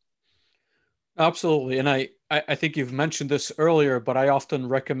 Absolutely. And I think you've mentioned this earlier, but I often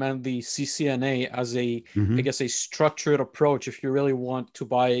recommend the CCNA as I guess, a structured approach. If you really want to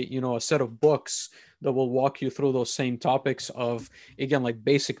buy, a set of books that will walk you through those same topics of, again, like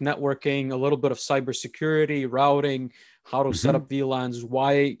basic networking, a little bit of cybersecurity, routing, how to set up VLANs,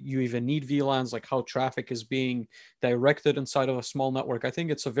 why you even need VLANs, like how traffic is being directed inside of a small network. I think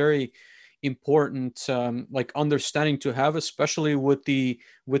it's a very important like understanding to have, especially with the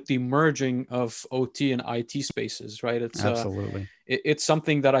merging of OT and IT spaces, right? It's absolutely it's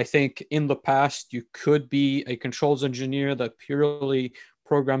something that I think in the past you could be a controls engineer that purely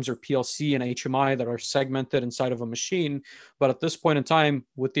programs or PLC and HMI that are segmented inside of a machine. But at this point in time,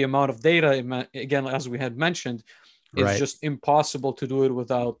 with the amount of data, again, as we had mentioned, it's just impossible to do it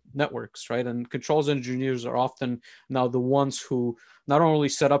without networks, right? And controls engineers are often now the ones who not only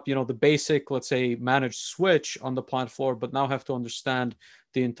set up, the basic, let's say, managed switch on the plant floor, but now have to understand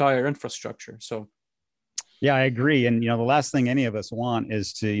the entire infrastructure. So, yeah, I agree. And, the last thing any of us want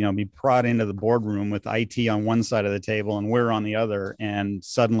is to, be brought into the boardroom with IT on one side of the table and we're on the other. And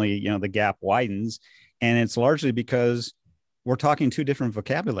suddenly, the gap widens. And it's largely because we're talking two different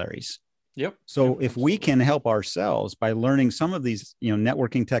vocabularies. Yep. So if we can help ourselves by learning some of these,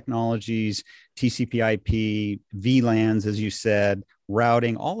 networking technologies, TCP/IP, VLANs, as you said,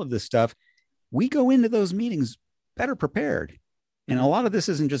 routing, all of this stuff, we go into those meetings better prepared. And a lot of this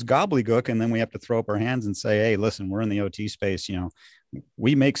isn't just gobbledygook, and then we have to throw up our hands and say, hey, listen, we're in the OT space.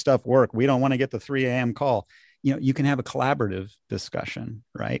 We make stuff work. We don't want to get the 3 a.m. call. You can have a collaborative discussion,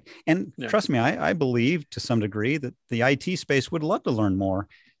 right? And trust me, I believe to some degree that the IT space would love to learn more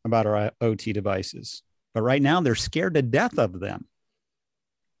about our OT devices. But right now, they're scared to death of them.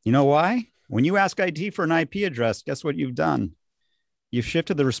 You know why? When you ask IT for an IP address, guess what you've done? You've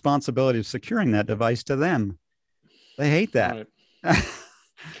shifted the responsibility of securing that device to them. They hate that. Right.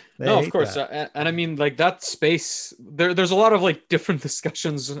 No, of course. And I mean, like that space, there's a lot of like different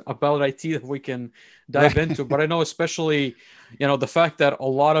discussions about IT that we can dive into. But I know especially, the fact that a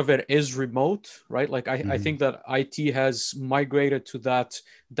lot of it is remote, right? Like I think that IT has migrated to that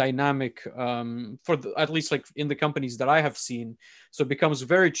dynamic at least like in the companies that I have seen. So it becomes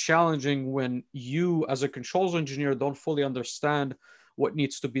very challenging when you as a controls engineer don't fully understand what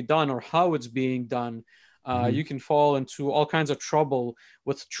needs to be done or how it's being done. You can fall into all kinds of trouble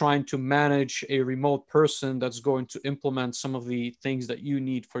with trying to manage a remote person that's going to implement some of the things that you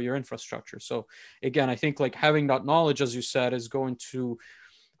need for your infrastructure. So again, I think like having that knowledge, as you said, is going to,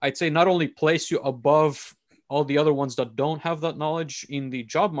 I'd say, not only place you above all the other ones that don't have that knowledge in the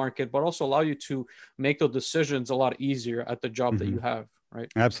job market, but also allow you to make those decisions a lot easier at the job that you have,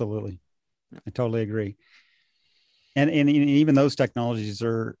 right? Absolutely. I totally agree. And even those technologies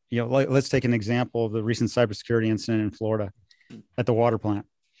are, let's take an example of the recent cybersecurity incident in Florida at the water plant.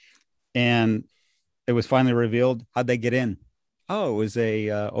 And it was finally revealed, how'd they get in? Oh, it was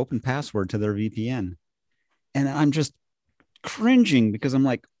a open password to their VPN. And I'm just cringing because I'm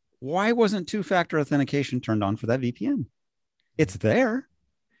like, why wasn't two-factor authentication turned on for that VPN? It's there.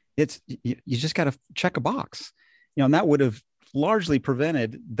 You just got to check a box, and that would have largely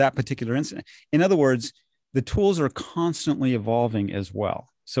prevented that particular incident. In other words, the tools are constantly evolving as well.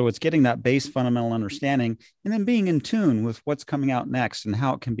 So it's getting that base fundamental understanding and then being in tune with what's coming out next and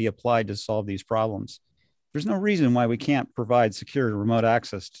how it can be applied to solve these problems. There's no reason why we can't provide secure remote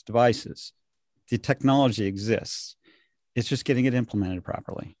access to devices. The technology exists. It's just getting it implemented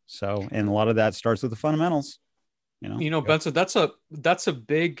properly. So, and a lot of that starts with the fundamentals. Benson, that's a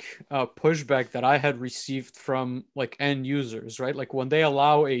big pushback that I had received from like end users, right? Like when they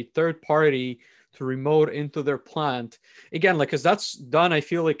allow a third party to remote into their plant again, like, cause that's done, I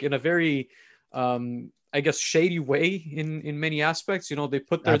feel like in a very, I guess, shady way in many aspects. They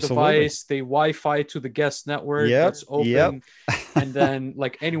put their device, they Wi-Fi to the guest network that's open. And then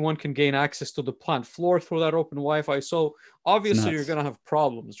like anyone can gain access to the plant floor through that open Wi-Fi. So obviously you're going to have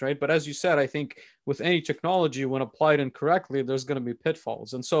problems, right? But as you said, I think with any technology, when applied incorrectly, there's going to be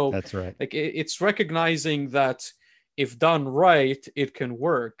pitfalls. And so that's right. Like it's recognizing that if done right, it can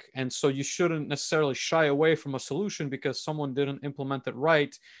work. And so you shouldn't necessarily shy away from a solution because someone didn't implement it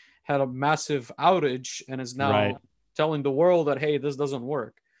right, had a massive outage, and is now telling the world that, hey, this doesn't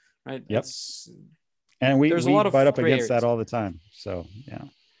work. Right. Yep. And we a lot of fight up against that all the time. So, yeah.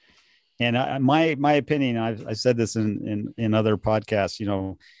 And my opinion, I said this in other podcasts,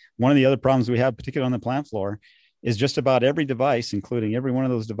 one of the other problems we have, particularly on the plant floor, is just about every device, including every one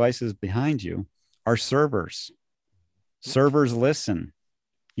of those devices behind you, are servers. Servers listen.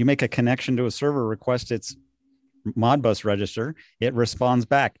 You make a connection to a server, request its Modbus register, it responds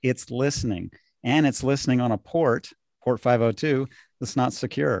back. It's listening, and it's listening on a port 502 that's not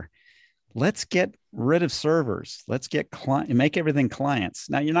secure. Let's get rid of servers. Let's get make everything clients.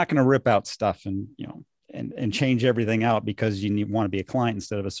 Now you're not going to rip out stuff and and change everything out because you want to be a client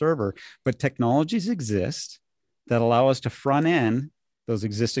instead of a server. But technologies exist that allow us to front end those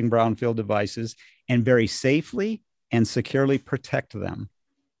existing brownfield devices and very safely and securely protect them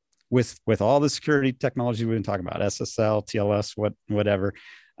with all the security technology we've been talking about, SSL, TLS, whatever,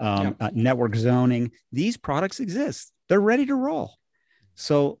 network zoning. These products exist. They're ready to roll.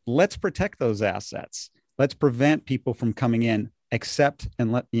 So let's protect those assets. Let's prevent people from coming in, except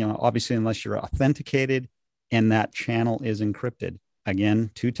and obviously, unless you're authenticated and that channel is encrypted. Again,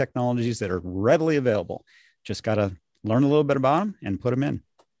 two technologies that are readily available. Just got to learn a little bit about them and put them in.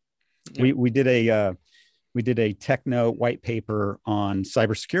 Yeah. We did a TechNote white paper on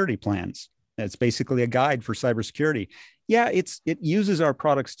cybersecurity plans. It's basically a guide for cybersecurity. Yeah, it uses our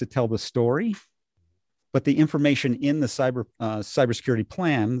products to tell the story, but the information in the cybersecurity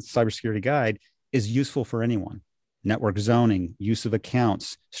plan, cybersecurity guide, is useful for anyone. Network zoning, use of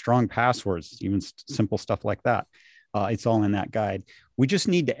accounts, strong passwords, even simple stuff like that. It's all in that guide. We just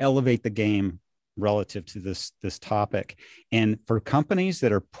need to elevate the game relative to this topic. And for companies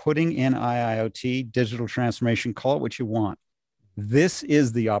that are putting in IIoT, digital transformation, call it what you want, this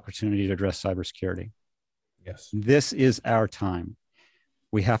is the opportunity to address cybersecurity. Yes. This is our time.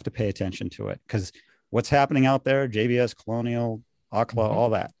 We have to pay attention to it, because what's happening out there, JBS, Colonial, Okla,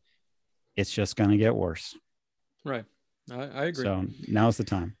 all that, it's just going to get worse. Right. I agree. So now's the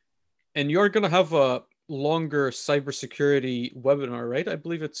time. And you're going to have a longer cybersecurity webinar, right? I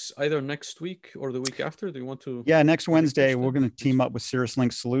believe it's either next week or the week after. Do you want to? Yeah, next Wednesday, we're going to team up with Cirrus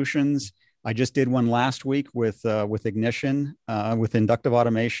Link Solutions. I just did one last week with Ignition, with inductive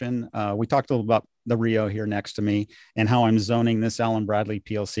automation. We talked a little about the Rio here next to me and how I'm zoning this Allen Bradley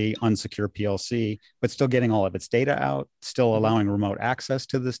PLC, unsecure PLC, but still getting all of its data out, still allowing remote access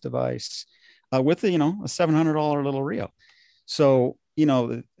to this device with a $700 little Rio. So,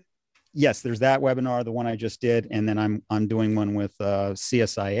 yes, there's that webinar, the one I just did, and then I'm doing one with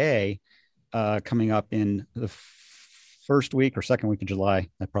CSIA coming up in the first week or second week of July.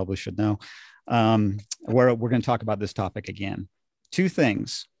 I probably should know, where we're going to talk about this topic again. Two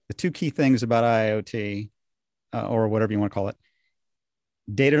things, the two key things about IoT, or whatever you want to call it: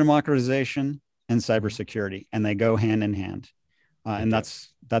 data democratization and cybersecurity, and they go hand in hand. And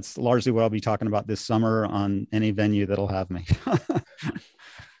that's largely what I'll be talking about this summer on any venue that'll have me.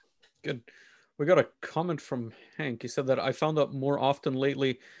 Good. We got a comment from Hank. He said that I found out more often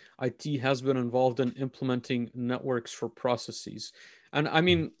lately IT has been involved in implementing networks for processes. And I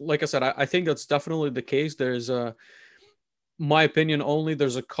mean, like I said, I think that's definitely the case. There's my opinion only,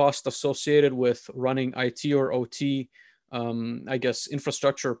 there's a cost associated with running IT or OT, I guess,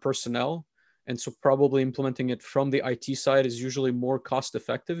 infrastructure personnel. And so probably implementing it from the IT side is usually more cost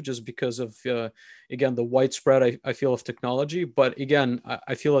effective, just because of, again, the widespread, I feel, of technology. But again,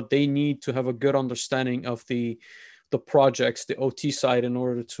 I feel that they need to have a good understanding of the projects, the OT side, in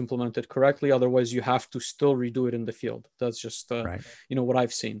order to implement it correctly. Otherwise, you have to still redo it in the field. That's just, right. What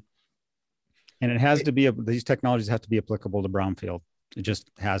I've seen. And it has to be, these technologies have to be applicable to brownfield. It just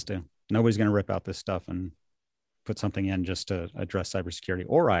has to. Nobody's going to rip out this stuff and put something in just to address cybersecurity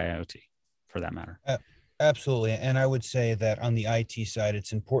or IoT, for that matter. Absolutely. And I would say that on the IT side,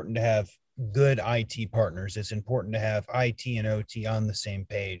 it's important to have good IT partners. It's important to have IT and OT on the same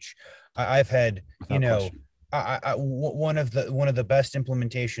page. I've had, one of the best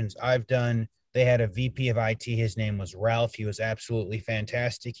implementations I've done. They had a VP of IT. His name was Ralph. He was absolutely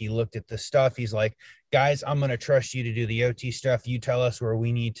fantastic. He looked at the stuff. He's like, guys, I'm going to trust you to do the OT stuff. You tell us where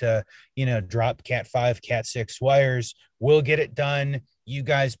we need to, drop Cat 5, Cat 6 wires. We'll get it done. You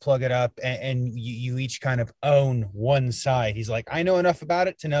guys plug it up, and you each kind of own one side. He's like, I know enough about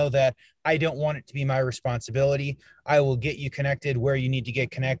it to know that I don't want it to be my responsibility. I will get you connected where you need to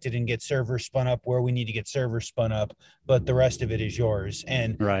get connected and get servers spun up where we need to get servers spun up, but the rest of it is yours.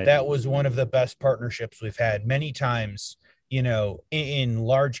 And That was one of the best partnerships we've had. Many times, in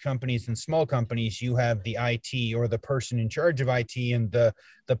large companies and small companies, you have the IT or the person in charge of IT, and the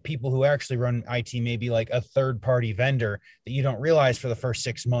people who actually run IT may be like a third party vendor that you don't realize for the first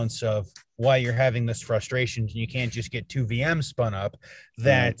 6 months of why you're having this frustration. You can't just get 2 VMs spun up.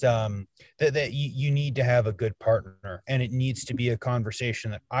 That you need to have a good partner, and it needs to be a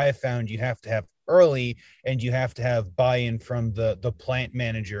conversation that I have found you have to have early, and you have to have buy-in from the plant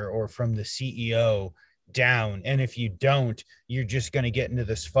manager or from the CEO down. And if you don't, you're just going to get into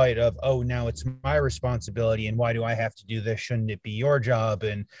this fight of, oh, now it's my responsibility, and why do I have to do this? Shouldn't it be your job?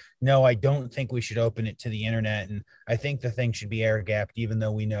 And no, I don't think we should open it to the internet. And I think the thing should be air gapped, even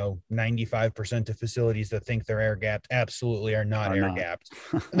though we know 95% of facilities that think they're air gapped absolutely are not air gapped.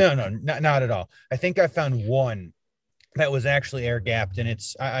 No, not at all. I think I found one that was actually air gapped, and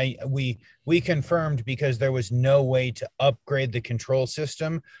we confirmed, because there was no way to upgrade the control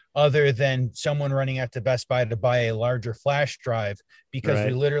system other than someone running out to Best Buy to buy a larger flash drive, because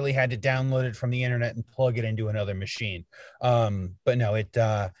we Right. literally had to download it from the internet and plug it into another machine. But no,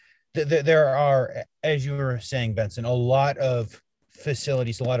 there are, as you were saying, Benson, a lot of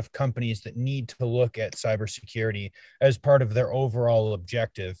facilities, a lot of companies that need to look at cybersecurity as part of their overall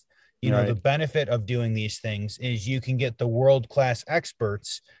objective. The Right. benefit of doing these things is you can get the world-class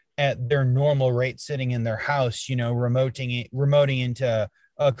experts at their normal rate sitting in their house, remoting into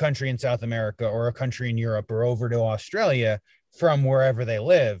a country in South America or a country in Europe or over to Australia from wherever they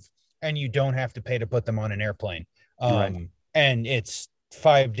live. And you don't have to pay to put them on an airplane. Right. And it's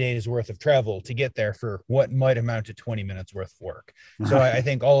 5 days worth of travel to get there for what might amount to 20 minutes worth of work. So I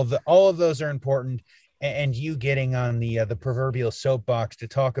think all of those are important, and you getting on the proverbial soapbox to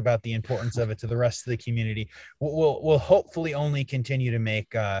talk about the importance of it to the rest of the community will hopefully only continue to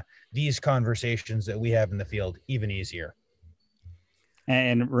make these conversations that we have in the field even easier.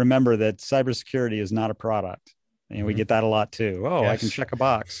 And remember that cybersecurity is not a product. And we get that a lot too. Oh, I can Yes. check a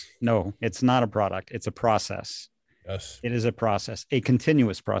box. No, it's not a product. It's a process. Yes, It is a process, a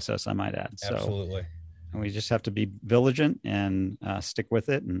continuous process, I might add. So absolutely. we just have to be vigilant and stick with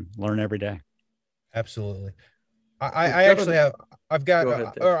it and learn every day. Absolutely. We've I got actually a- have, I've got, Go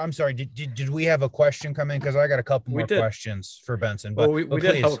ahead, Dave. or I'm sorry, did we have a question come in? Because I got a couple We more did. questions for Benson, Well, but, we but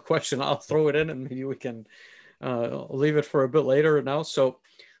did have a please. question. I'll throw it in and maybe we can leave it for a bit later now. So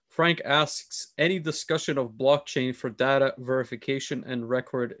Frank asks, any discussion of blockchain for data verification and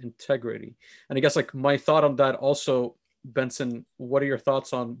record integrity? And I guess like my thought on that also, Benson, what are your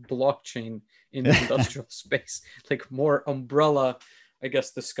thoughts on blockchain in the industrial space? Like more umbrella, I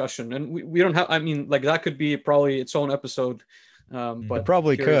guess, discussion. And we don't have, I mean, like that could be probably its own episode. But It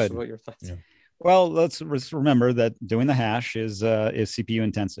probably curious could. about your thoughts. Yeah. Well, let's remember that doing the hash is CPU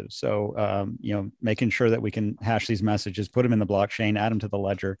intensive. So making sure that we can hash these messages, put them in the blockchain, add them to the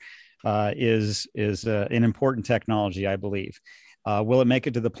ledger, is an important technology, I believe. Will it make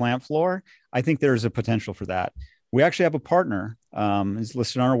it to the plant floor? I think there's a potential for that. We actually have a partner, is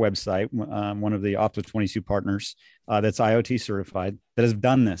listed on our website, one of the Opto 22 partners that's IoT certified, that has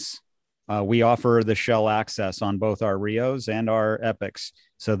done this. We offer the shell access on both our Rios and our Epics.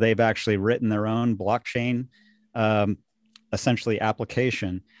 So they've actually written their own blockchain, essentially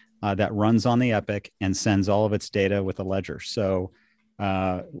application that runs on the Epic and sends all of its data with a ledger. So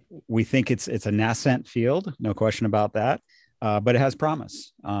we think it's a nascent field, no question about that. But it has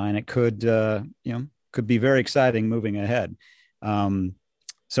promise, and it could be very exciting moving ahead.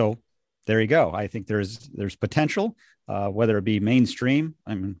 So there you go. I think there's potential. Whether it be mainstream,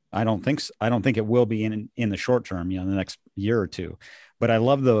 I mean, I don't think it will be in the short term, the next year or two. But I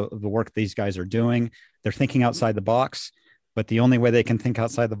love the work these guys are doing. They're thinking outside the box, but the only way they can think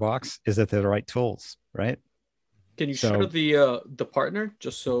outside the box is that they're the right tools, right? Can you share the partner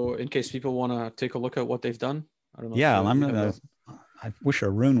just so in case people want to take a look at what they've done? I don't know. Yeah, I wish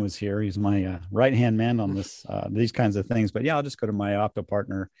Arun was here. He's my right hand man on this these kinds of things. But yeah, I'll just go to my Opto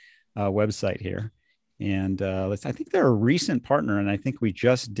partner website here. And I think they're a recent partner, and I think we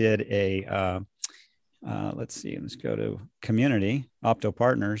just did a, let's see, let's go to community, Opto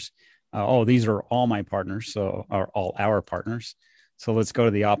partners. These are all my partners, so are all our partners. So let's go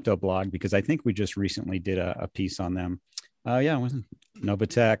to the Opto blog, because I think we just recently did a piece on them. It was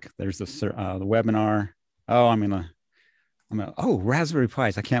Novatech. There's the webinar. Raspberry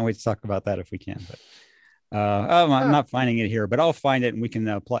Pis. I can't wait to talk about that if we can. But I'm not finding it here, but I'll find it and we can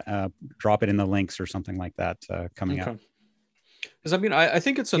drop it in the links or something like that coming up. Because I mean, I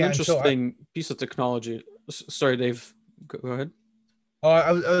think it's an interesting piece of technology. Sorry, Dave, go ahead.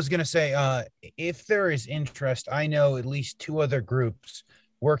 I was going to say, if there is interest, I know at least two other groups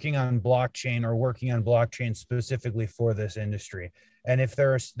working on blockchain or working on blockchain specifically for this industry. And if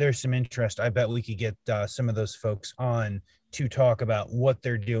there's some interest, I bet we could get some of those folks on to talk about what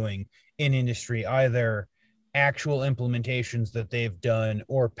they're doing in industry, either actual implementations that they've done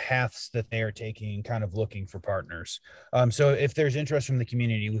or paths that they are taking, kind of looking for partners. So if there's interest from the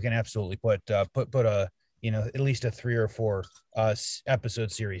community, we can absolutely put a, at least a 3 or 4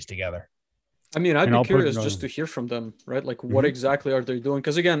 episode series together. I mean, I'd be curious just to hear from them, right? Like what exactly are they doing?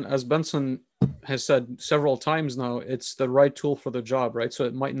 Because again, as Benson has said several times now, it's the right tool for the job, right? So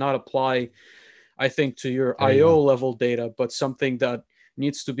it might not apply, I think, to your IO level data, but something that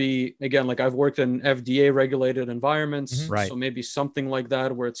needs to be, again, like I've worked in FDA regulated environments. Right. So maybe something like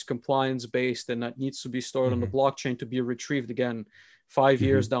that where it's compliance based and that needs to be stored on the blockchain to be retrieved again 5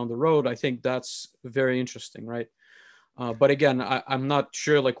 years down the road. I think that's very interesting, right? But again, I'm not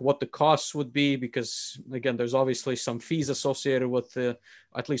sure like what the costs would be, because again, there's obviously some fees associated with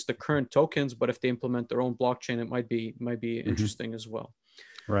at least the current tokens. But if they implement their own blockchain, it might be interesting as well.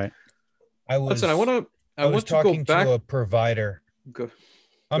 Right. I was want to go talking back to a provider.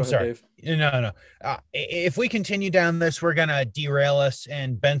 I'm sorry. Dave. No. If we continue down this, we're gonna derail us,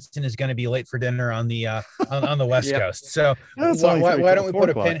 and Benson is gonna be late for dinner on the on the West Coast. So why don't we put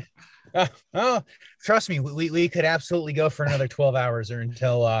a pin? Oh, trust me, we could absolutely go for another 12 hours or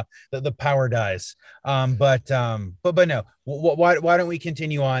until the power dies. But no. Why don't we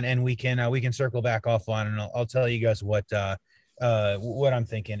continue on, and we can circle back offline, and I'll tell you guys what I'm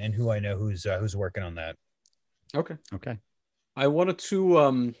thinking and who I know who's working on that. Okay. I wanted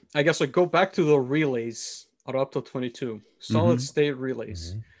to, I guess, like go back to the relays at Opto 22, solid state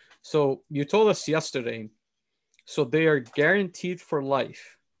relays. So you told us yesterday, so they are guaranteed for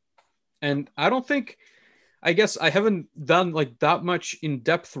life. And I guess I haven't done like that much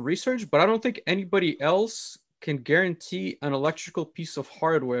in-depth research, but I don't think anybody else can guarantee an electrical piece of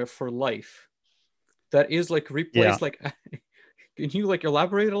hardware for life that is like replaced. Like, can you like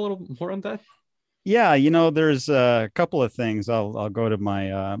elaborate a little more on that? Yeah, there's a couple of things. I'll go to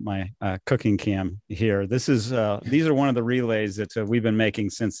my cooking cam here. These are one of the relays that we've been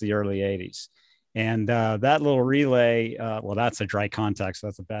making since the early 80s. And that little relay, that's a dry contact. So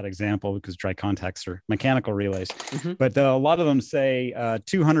that's a bad example because dry contacts are mechanical relays. But a lot of them say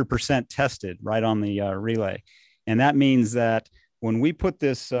 200% tested right on the relay. And that means that when we put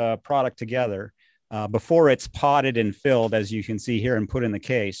this product together, before it's potted and filled, as you can see here, and put in the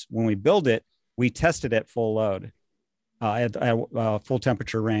case, when we build it, we test it at full load, at full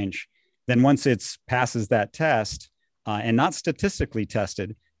temperature range. Then once it passes that test, and not statistically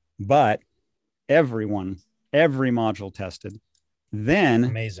tested, but every module tested, then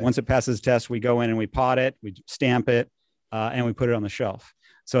Amazing. Once it passes test, we go in and we pot it, we stamp it, and we put it on the shelf.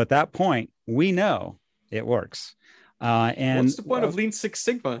 So at that point, we know it works. And what's the point of Lean Six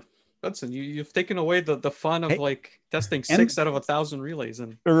Sigma? Hudson, you've taken away the fun of like testing 6 out of 1,000 relays.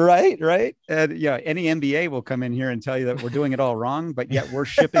 And right. And any MBA will come in here and tell you that we're doing it all wrong, but yet we're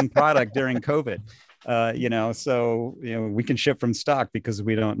shipping product during COVID. So we can ship from stock because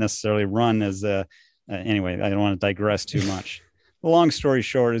we don't necessarily run as anyway, I don't want to digress too much. The long story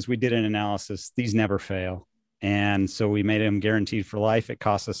short is we did an analysis. These never fail. And so we made them guaranteed for life. It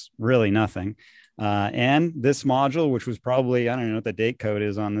cost us really nothing. And this module, which was probably, I don't know what the date code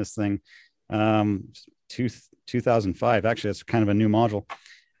is on this thing, 2005. Actually, that's kind of a new module.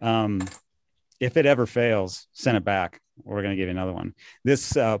 If it ever fails, send it back. We're going to give you another one.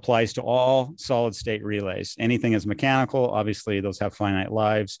 This applies to all solid state relays. Anything is mechanical. Obviously, those have finite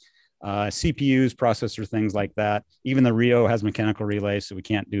lives. CPUs, processor, things like that. Even the Rio has mechanical relays, so we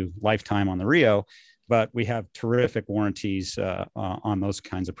can't do lifetime on the Rio, but we have terrific warranties on those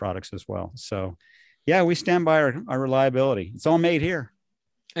kinds of products as well. So yeah, we stand by our reliability. It's all made here.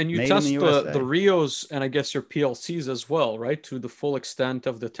 And you test the Rios and I guess your PLCs as well, right? To the full extent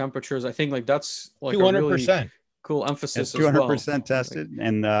of the temperatures. I think like that's like 200%. A really cool emphasis. It's 200% tested.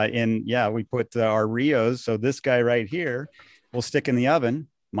 And we put our Rios. So this guy right here, we'll stick in the oven,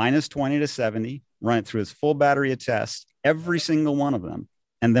 minus 20 to 70, run it through its full battery of tests, every single one of them.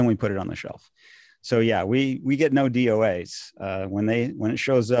 And then we put it on the shelf. So yeah, we get no DOAs when it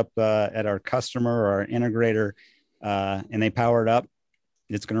shows up at our customer or our integrator and they power it up,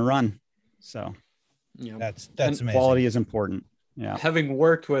 it's going to run. So yeah, that's amazing. Quality is important. Yeah. Having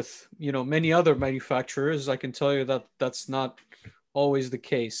worked with, many other manufacturers, I can tell you that that's not always the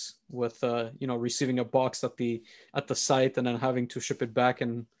case with, receiving a box at the site and then having to ship it back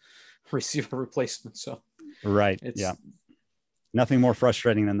and receive a replacement. So right. Yeah. Nothing more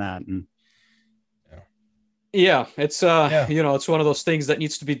frustrating than that. And yeah, it's it's one of those things that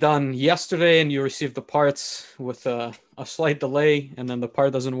needs to be done yesterday, and you receive the parts with a slight delay, and then the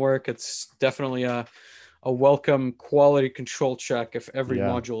part doesn't work. It's definitely a welcome quality control check if every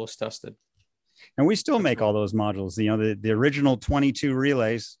module is tested. And we still make all those modules. The original 22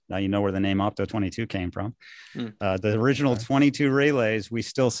 relays. Now you know where the name Opto 22 came from. The original 22 relays we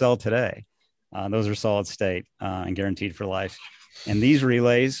still sell today. Those are solid state and guaranteed for life. And these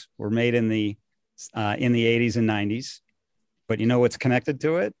relays were made in the 80s and 90s, but you know what's connected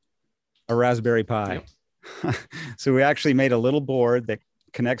to it? A Raspberry Pi. Yep. So we actually made a little board that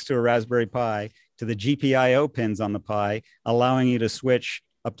connects to a Raspberry Pi to the GPIO pins on the Pi, allowing you to switch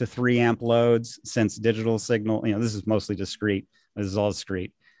up to 3 amp loads, sense digital signal. This is mostly discrete. This is all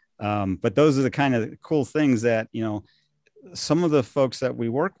discrete. But those are the kind of cool things that, some of the folks that we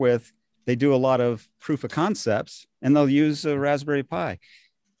work with, they do a lot of proof of concepts and they'll use a Raspberry Pi.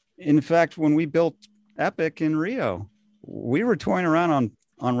 In fact, when we built Epic in Rio, we were toying around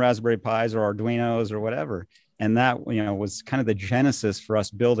on Raspberry Pis or Arduinos or whatever. And that, was kind of the genesis for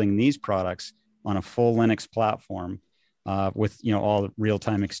us building these products on a full Linux platform with, all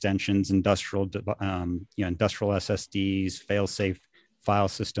real-time extensions, industrial SSDs, fail-safe file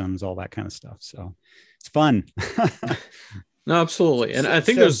systems, all that kind of stuff. So it's fun. No, absolutely. And I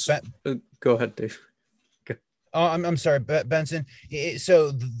think go ahead, Dave. Oh, I'm sorry, Benson.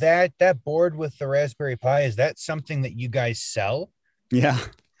 So that board with the Raspberry Pi, is that something that you guys sell? Yeah.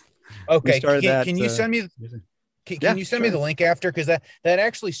 Okay. Can you send me? Can you send me the link after? Because that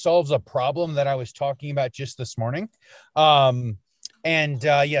actually solves a problem that I was talking about just this morning.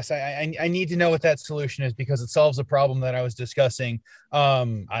 Yes, I need to know what that solution is, because it solves a problem that I was discussing.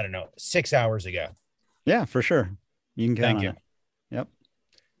 I don't know, 6 hours ago. Yeah, for sure. You can count on it. Yep.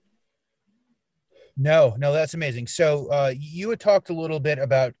 No, that's amazing. So you had talked a little bit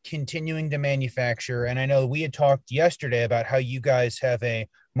about continuing to manufacture, and I know we had talked yesterday about how you guys have a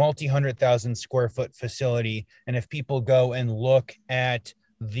multi-100,000 square foot facility, and if people go and look at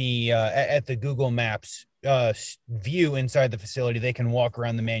the Google Maps view inside the facility, they can walk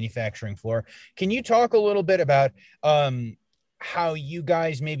around the manufacturing floor. Can you talk a little bit about how you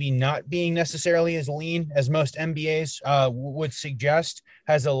guys maybe not being necessarily as lean as most MBAs would suggest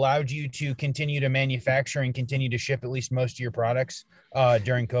has allowed you to continue to manufacture and continue to ship at least most of your products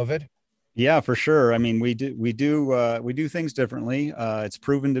during COVID? Yeah, for sure. I mean, we do things differently. It's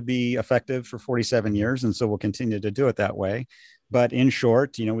proven to be effective for 47 years, and so we'll continue to do it that way. But in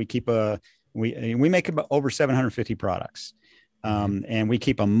short, we make about over 750 products. And we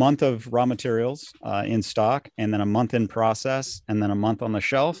keep a month of raw materials in stock, and then a month in process, and then a month on the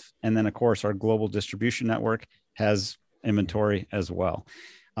shelf. And then, of course, our global distribution network has inventory as well.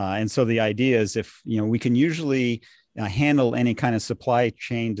 And so the idea is, if we can usually handle any kind of supply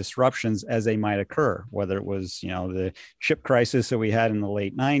chain disruptions as they might occur, whether it was the chip crisis that we had in the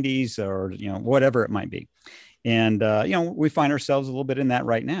late 90s or whatever it might be. And we find ourselves a little bit in that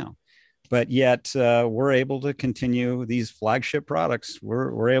right now. But yet we're able to continue these flagship products.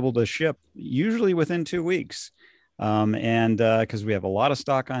 We're able to ship usually within 2 weeks. And because we have a lot of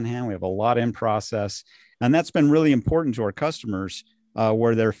stock on hand, we have a lot in process. And that's been really important to our customers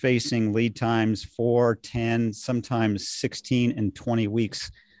where they're facing lead times 4, 10, sometimes 16 and 20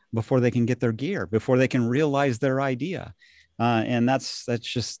 weeks before they can get their gear, before they can realize their idea. And that's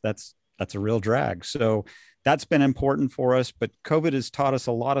a real drag. So that's been important for us, but COVID has taught us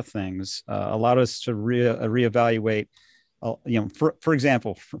a lot of things, allowed us to reevaluate. For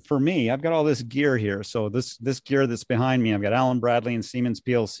example, for me, I've got all this gear here. So this gear that's behind me, I've got Allen Bradley and Siemens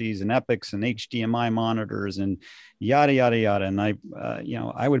PLCs and Epics and HDMI monitors and yada yada yada. And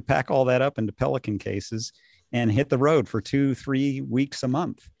I would pack all that up into Pelican cases and hit the road for 2-3 weeks a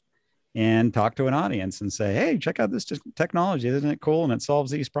month and talk to an audience and say, "Hey, check out this technology. Isn't it cool? And it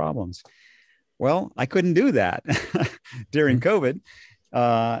solves these problems." Well, I couldn't do that during COVID.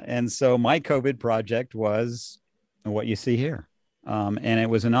 And so my COVID project was what you see here. And it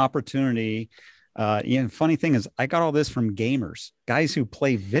was an opportunity. Funny thing is, I got all this from gamers, guys who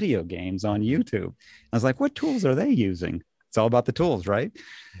play video games on YouTube. I was like, what tools are they using? It's all about the tools, right?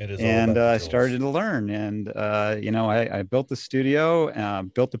 It is. And I started to learn. And, I built the studio,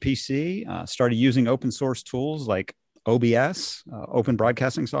 built the PC, started using open source tools like OBS, open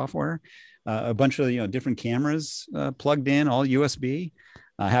broadcasting software. A bunch of different cameras plugged in, all USB.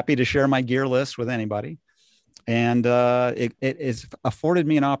 Happy to share my gear list with anybody, and it has afforded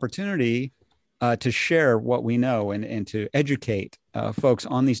me an opportunity to share what we know and to educate folks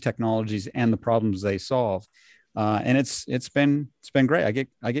on these technologies and the problems they solve. And it's been great.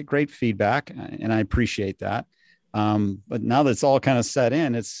 I get great feedback, and I appreciate that. But now that it's all kind of set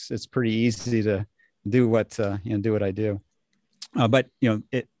in, it's pretty easy to do what I do. But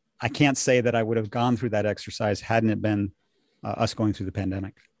I can't say that I would have gone through that exercise hadn't it been us going through the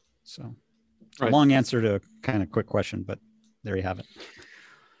pandemic. So right. Long answer to a kind of quick question, but there you have it.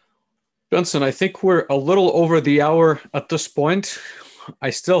 Benson, I think we're a little over the hour at this point. I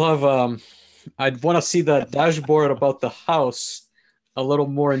still have, I'd want to see that dashboard about the house a little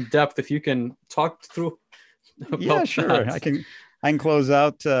more in depth. If you can talk through about Yeah, sure. That. I can close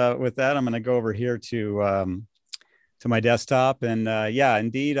out with that. I'm going to go over here to my desktop. And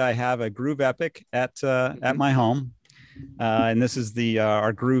indeed, I have a Groove Epic at my home. And this is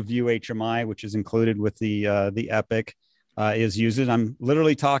our Groove View HMI, which is included with the Epic, is used. I'm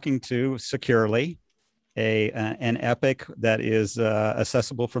literally talking to securely an Epic that is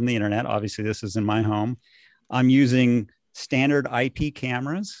accessible from the internet. Obviously, this is in my home. I'm using standard IP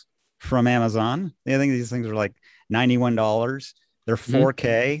cameras from Amazon. I think these things are like $91. They're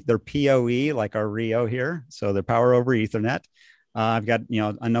 4K. They're PoE, like our Rio here. So they're power over Ethernet. I've got,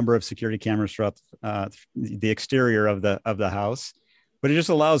 a number of security cameras throughout the exterior of the house, but it just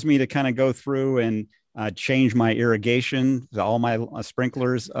allows me to kind of go through and change my irrigation. All my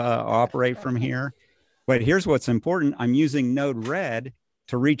sprinklers operate from here. But here's what's important. I'm using Node-RED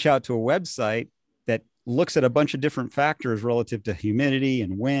to reach out to a website that looks at a bunch of different factors relative to humidity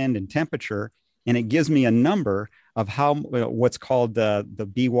and wind and temperature. And it gives me a number of what's called the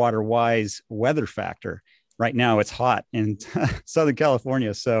Be Water Wise weather factor. Right now it's hot in Southern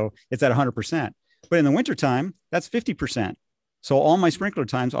California, so it's at 100%. But in the wintertime, that's 50%. So all my sprinkler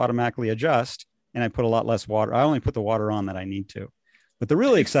times automatically adjust, and I put a lot less water. I only put the water on that I need to. But the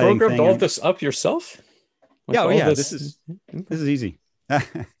really exciting programmed thing, all this up yourself? This is easy.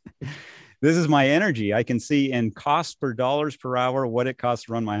 This is my energy. I can see in cost per dollars per hour what it costs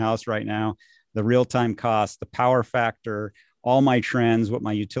to run my house right now, the real-time cost, the power factor, all my trends, what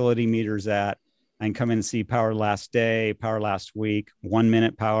my utility meter's at. I can come in and see power last day, power last week, 1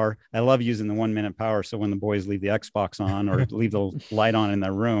 minute power. I love using the 1 minute power. So when the boys leave the Xbox on or leave the light on in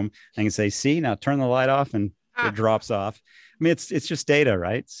their room, I can say, see, now turn the light off, and it drops off. I mean, it's just data,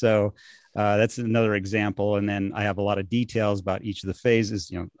 right? So that's another example. And then I have a lot of details about each of the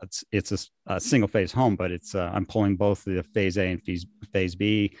phases. It's a single phase home, but I'm pulling both the phase A and phase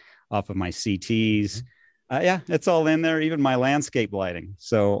B off of my CTs. It's all in there, even my landscape lighting.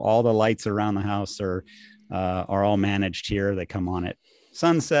 So all the lights around the house are all managed here. They come on at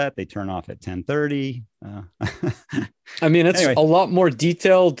sunset, they turn off at 10:30. I mean, it's a lot more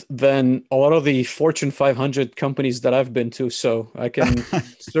detailed than a lot of the Fortune 500 companies that I've been to. So I can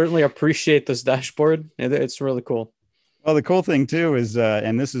certainly appreciate this dashboard. It's really cool. Well, the cool thing too is,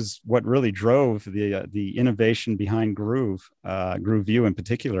 and this is what really drove the innovation behind Groove View in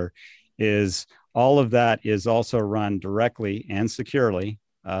particular, is all of that is also run directly and securely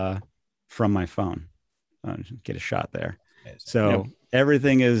from my phone. Get a shot there. So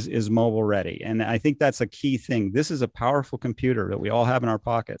everything is mobile ready. And I think that's a key thing. This is a powerful computer that we all have in our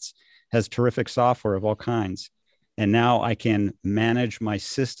pockets, has terrific software of all kinds. And now I can manage my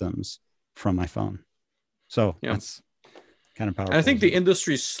systems from my phone. So that's kind of powerful. I think the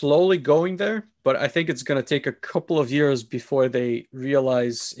industry is slowly going there, but I think it's going to take a couple of years before they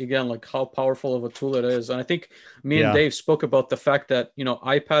realize, again, like how powerful of a tool it is. And I think me and Dave spoke about the fact that,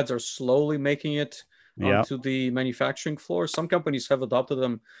 iPads are slowly making it onto the manufacturing floor. Some companies have adopted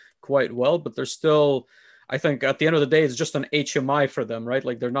them quite well, but they're still, I think at the end of the day, it's just an HMI for them, right?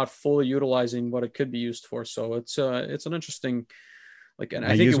 Like they're not fully utilizing what it could be used for. So it's an interesting, and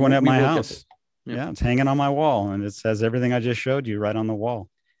I use one at my house. Yeah, it's hanging on my wall, and it says everything I just showed you right on the wall.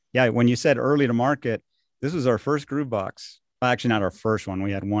 Yeah, when you said early to market, this was our first Groove box. Well, actually, not our first one.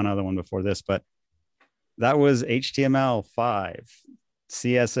 We had one other one before this, but that was HTML5,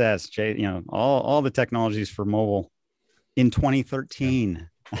 CSS, all the technologies for mobile in 2013.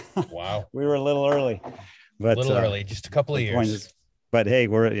 Wow, we were a little early, but just a couple of years. But hey,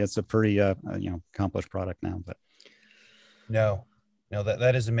 it's a pretty accomplished product now. But no,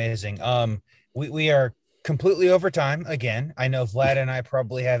 that is amazing. We are completely over time again. I know Vlad and I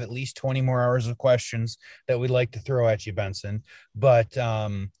probably have at least 20 more hours of questions that we'd like to throw at you, Benson. But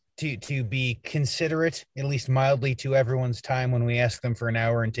to be considerate, at least mildly, to everyone's time when we ask them for an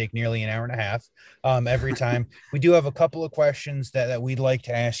hour and take nearly an hour and a half every time, we do have a couple of questions that we'd like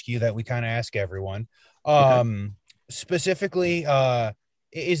to ask you that we kind of ask everyone. Specifically,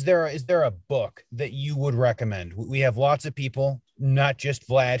 is there a book that you would recommend? We have lots of people, not just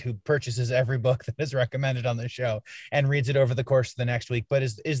Vlad, who purchases every book that is recommended on the show and reads it over the course of the next week. But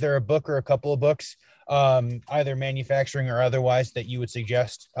is there a book or a couple of books, either manufacturing or otherwise, that you would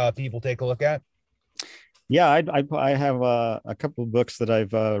suggest people take a look at? Yeah, I have a couple of books that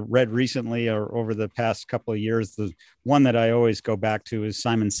I've read recently or over the past couple of years. The one that I always go back to is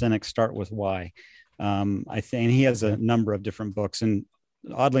Simon Sinek's Start With Why. I think he has a number of different books, and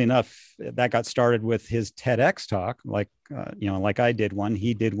oddly enough, that got started with his TEDx talk, like I did one.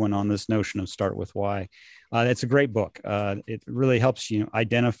 He did one on this notion of Start With Why. It's a great book. It really helps you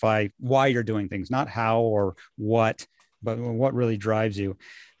identify why you're doing things, not how or what, but what really drives you.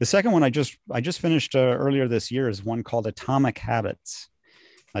 The second one I just finished earlier this year is one called Atomic Habits.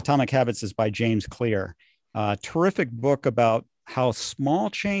 Atomic Habits is by James Clear. Terrific book about how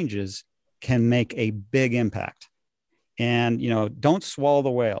small changes can make a big impact. And, don't swallow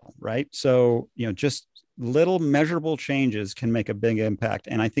the whale, right? So, just little measurable changes can make a big impact.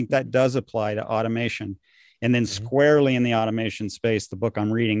 And I think that does apply to automation. And then squarely in the automation space, the book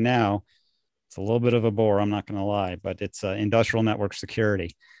I'm reading now, it's a little bit of a bore, I'm not going to lie, but it's Industrial Network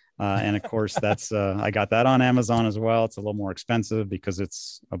Security. And of course, that's I got that on Amazon as well. It's a little more expensive because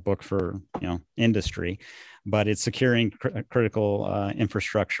it's a book for industry, but it's securing critical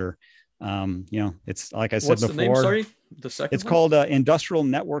infrastructure. It's like I said What's before. the name? Sorry, the second. It's called Industrial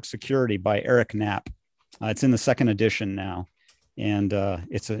Network Security by Eric Knapp. It's in the second edition now, and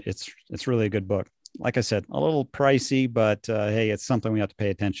it's really a good book. Like I said, a little pricey, but hey, it's something we have to pay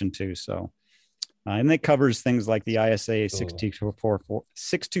attention to. So. And it covers things like the ISA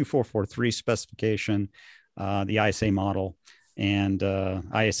 62443 specification, the ISA model, and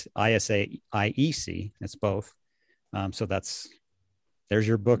ISA IEC. It's both. So there's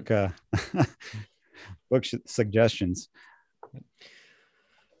your book suggestions.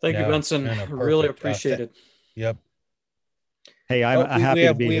 Thank you, Benson. Really appreciate it. Yep. Hey, I'm happy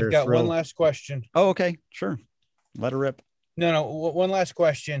to be here. We've got one last question. Oh, okay, sure. Let her rip. No. One last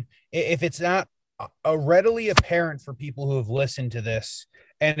question. If it's not readily apparent for people who have listened to this,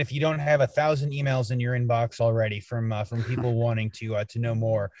 and if you don't have 1,000 emails in your inbox already from people wanting to know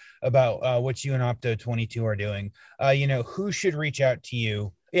more about what you and Opto 22 are doing, who should reach out to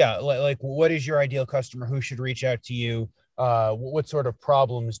you? Yeah, like what is your ideal customer? Who should reach out to you? What sort of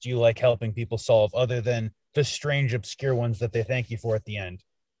problems do you like helping people solve, other than the strange, obscure ones that they thank you for at the end?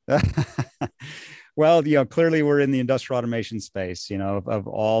 Well, clearly we're in the industrial automation space, of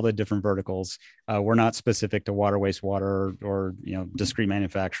all the different verticals. We're not specific to water, wastewater, or discrete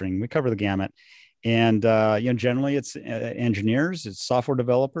manufacturing. We cover the gamut. And, generally it's engineers, it's software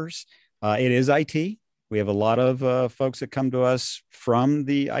developers. It is IT. We have a lot of folks that come to us from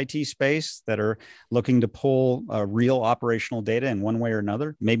the IT space that are looking to pull real operational data in one way or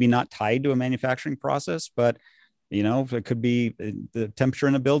another, maybe not tied to a manufacturing process, but it could be the temperature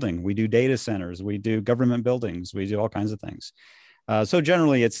in a building. We do data centers, we do government buildings, we do all kinds of things. So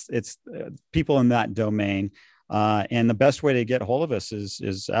generally it's people in that domain. And the best way to get a hold of us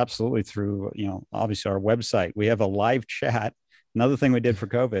is absolutely through, obviously our website. We have a live chat. Another thing we did for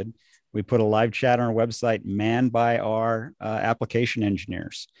COVID, we put a live chat on our website manned by our application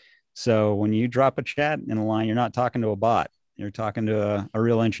engineers. So when you drop a chat in a line, you're not talking to a bot, you're talking to a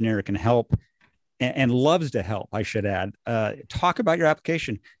real engineer who can help and loves to help, I should add. Talk about your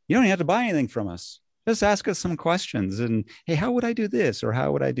application. You don't have to buy anything from us. Just ask us some questions and, hey, how would I do this? Or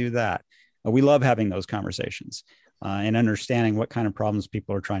how would I do that? We love having those conversations and understanding what kind of problems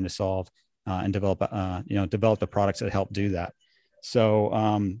people are trying to solve and develop the products that help do that. So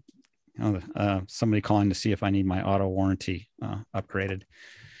somebody calling to see if I need my auto warranty upgraded.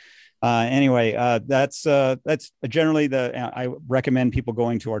 Anyway, that's generally I recommend people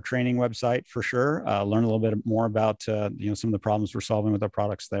going to our training website for sure. Learn a little bit more about, some of the problems we're solving with our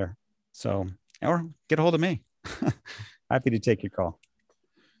products there. So, or get a hold of me. Happy to take your call.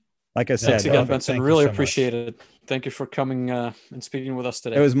 Like I said, thanks again, Benson. Really appreciate it. Thank you for coming and speaking with us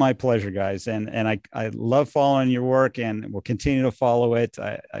today. It was my pleasure, guys. And I love following your work and we'll continue to follow it.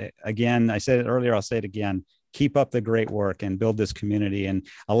 I said it earlier, I'll say it again. Keep up the great work and build this community and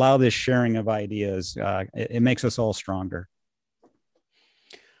allow this sharing of ideas. It makes us all stronger.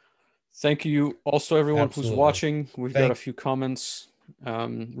 Thank you also, everyone who's watching. We've got a few comments.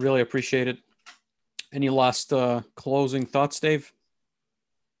 Really appreciate it. Any last closing thoughts, Dave?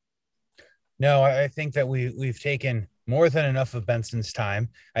 No, I think that we've taken more than enough of Benson's time.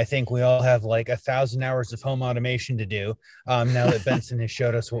 I think we all have like 1,000 hours of home automation to do now that Benson has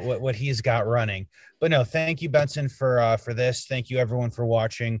showed us what he's got running. But no, thank you, Benson, for this. Thank you, everyone, for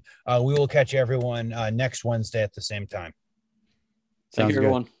watching. We will catch everyone next Wednesday at the same time. Thank you,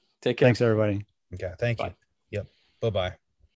 everyone. Take care. Thanks, everybody. Okay, thank you. Yep. Bye-bye.